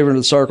firm believer in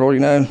the circle, you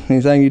know.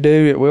 Anything you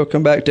do, it will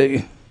come back to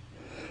you.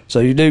 So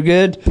you do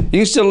good, you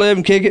can still live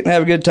and kick it and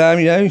have a good time,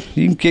 you know.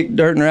 You can kick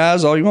dirt in their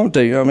eyes all you want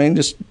to, you know what I mean?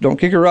 Just don't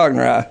kick a rock in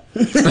their eye.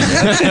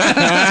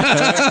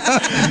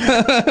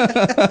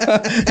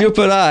 You'll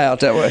put an eye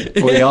out that way.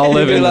 We all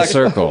live in the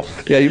circle.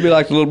 Yeah, you'll be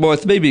like the little boy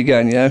with the BB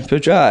gun, you know.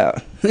 Put your eye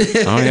out.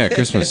 Oh, yeah,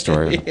 Christmas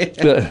story.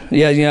 But,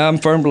 yeah, I'm a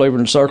firm believer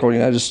in the circle, you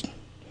know. Just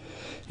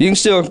you can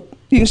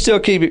still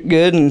keep it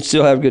good and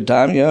still have a good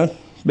time, you know.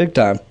 Big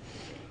time.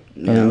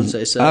 Yeah, I would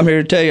say so. I'm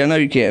here to tell you, I know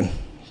you can.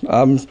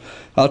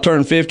 I'll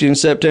turn 50 in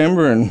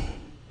September, and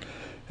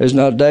there's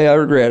not a day I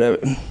regret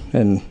of it.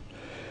 And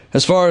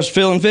as far as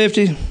feeling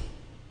 50, I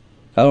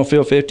don't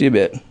feel 50 a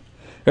bit.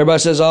 Everybody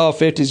says, oh,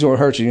 50's going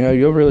to hurt you. You know,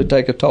 you'll really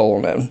take a toll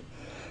on that one.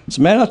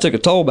 So, man, I took a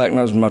toll back when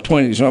I was in my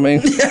 20s, you know what I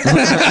mean?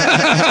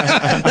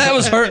 That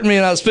was hurting me,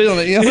 and I was feeling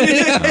it, you know what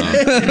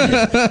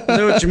I I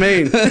know what you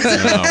mean.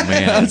 Oh,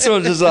 man. I'm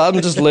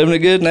just living it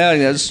good now,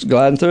 you know, just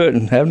gliding through it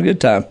and having a good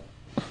time.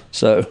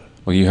 So...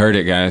 Well, you heard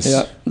it, guys.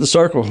 Yeah, the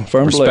circle.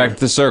 Firm Respect believer.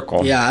 the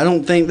circle. Yeah, I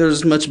don't think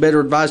there's much better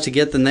advice to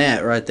get than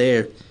that right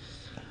there.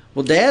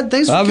 Well, Dad,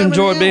 thanks for coming. I've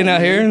enjoyed being out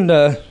here, and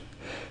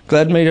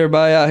glad to meet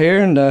everybody out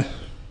here, and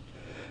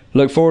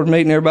look forward to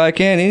meeting everybody I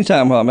can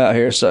anytime while I'm out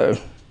here. So,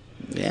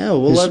 yeah,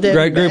 we'll love that.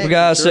 Great group of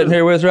guys sitting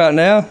here with right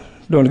now,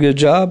 doing a good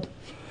job,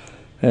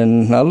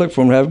 and I look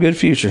for them to have a good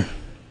future.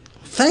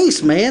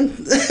 Thanks, man.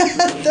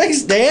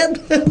 Thanks, Dad.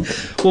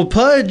 Well,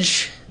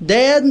 Pudge,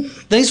 Dad,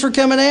 thanks for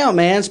coming out,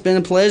 man. It's been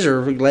a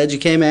pleasure. We're glad you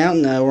came out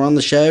and we're on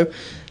the show.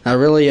 I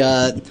really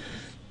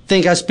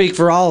think I speak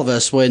for all of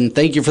us when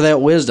thank you for that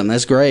wisdom.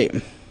 That's great.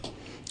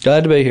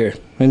 Glad to be here.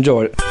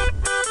 Enjoyed it.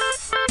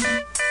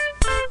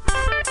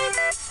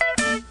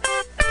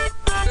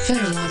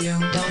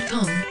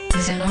 FeralAudio.com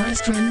is an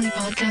artist-friendly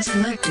podcast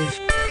collective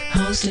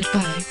hosted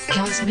by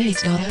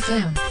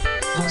Castmates.fm.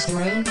 Host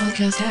their own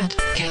podcast at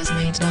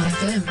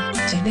Castmates.fm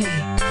today.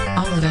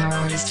 All of our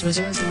artists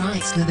reserve the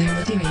rights to their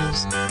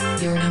materials.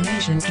 Your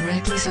donations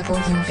directly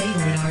support their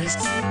favorite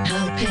artists,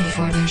 help pay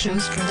for their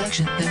show's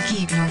production, and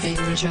keep your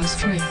favorite shows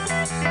free.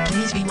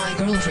 Please Be My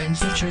Girlfriend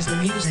features the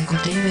music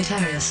of David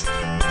Harris.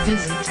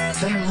 Visit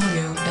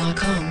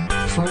FeralAudio.com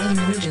for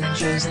other original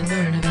shows and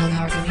learn about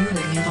our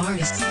community of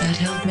artists that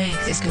help make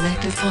this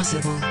collective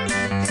possible.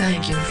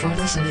 Thank you for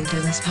listening to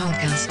this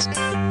podcast.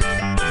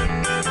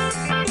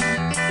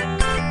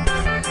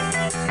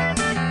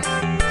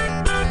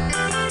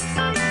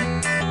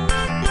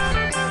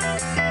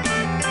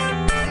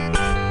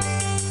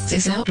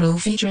 This outro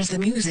features the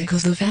music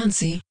of The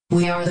Fancy.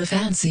 We are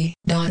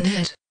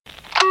thefancy.net.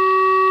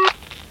 I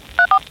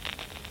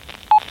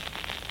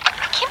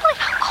can't believe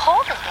how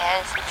cold it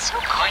is. It's so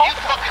cold in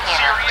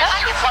here. Don't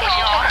you think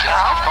you turn your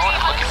off? I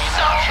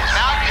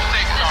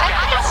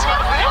think it's so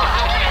rude.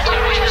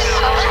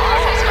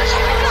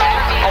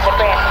 As a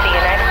branch of the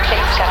United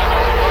States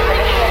government.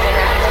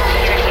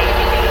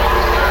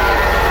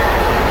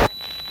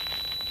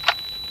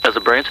 As a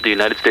branch of the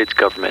United States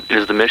government, it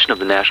is the mission of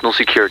the National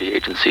Security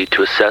Agency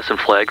to assess and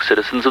flag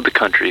citizens of the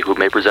country who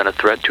may present a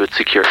threat to its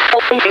security.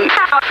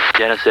 The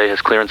NSA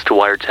has clearance to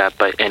wiretap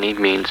by any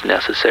means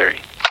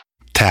necessary.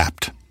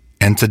 Tapped.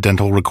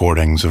 Incidental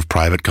recordings of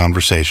private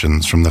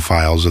conversations from the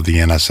files of the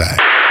NSA.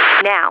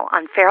 Now, now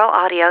on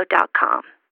feralaudio.com.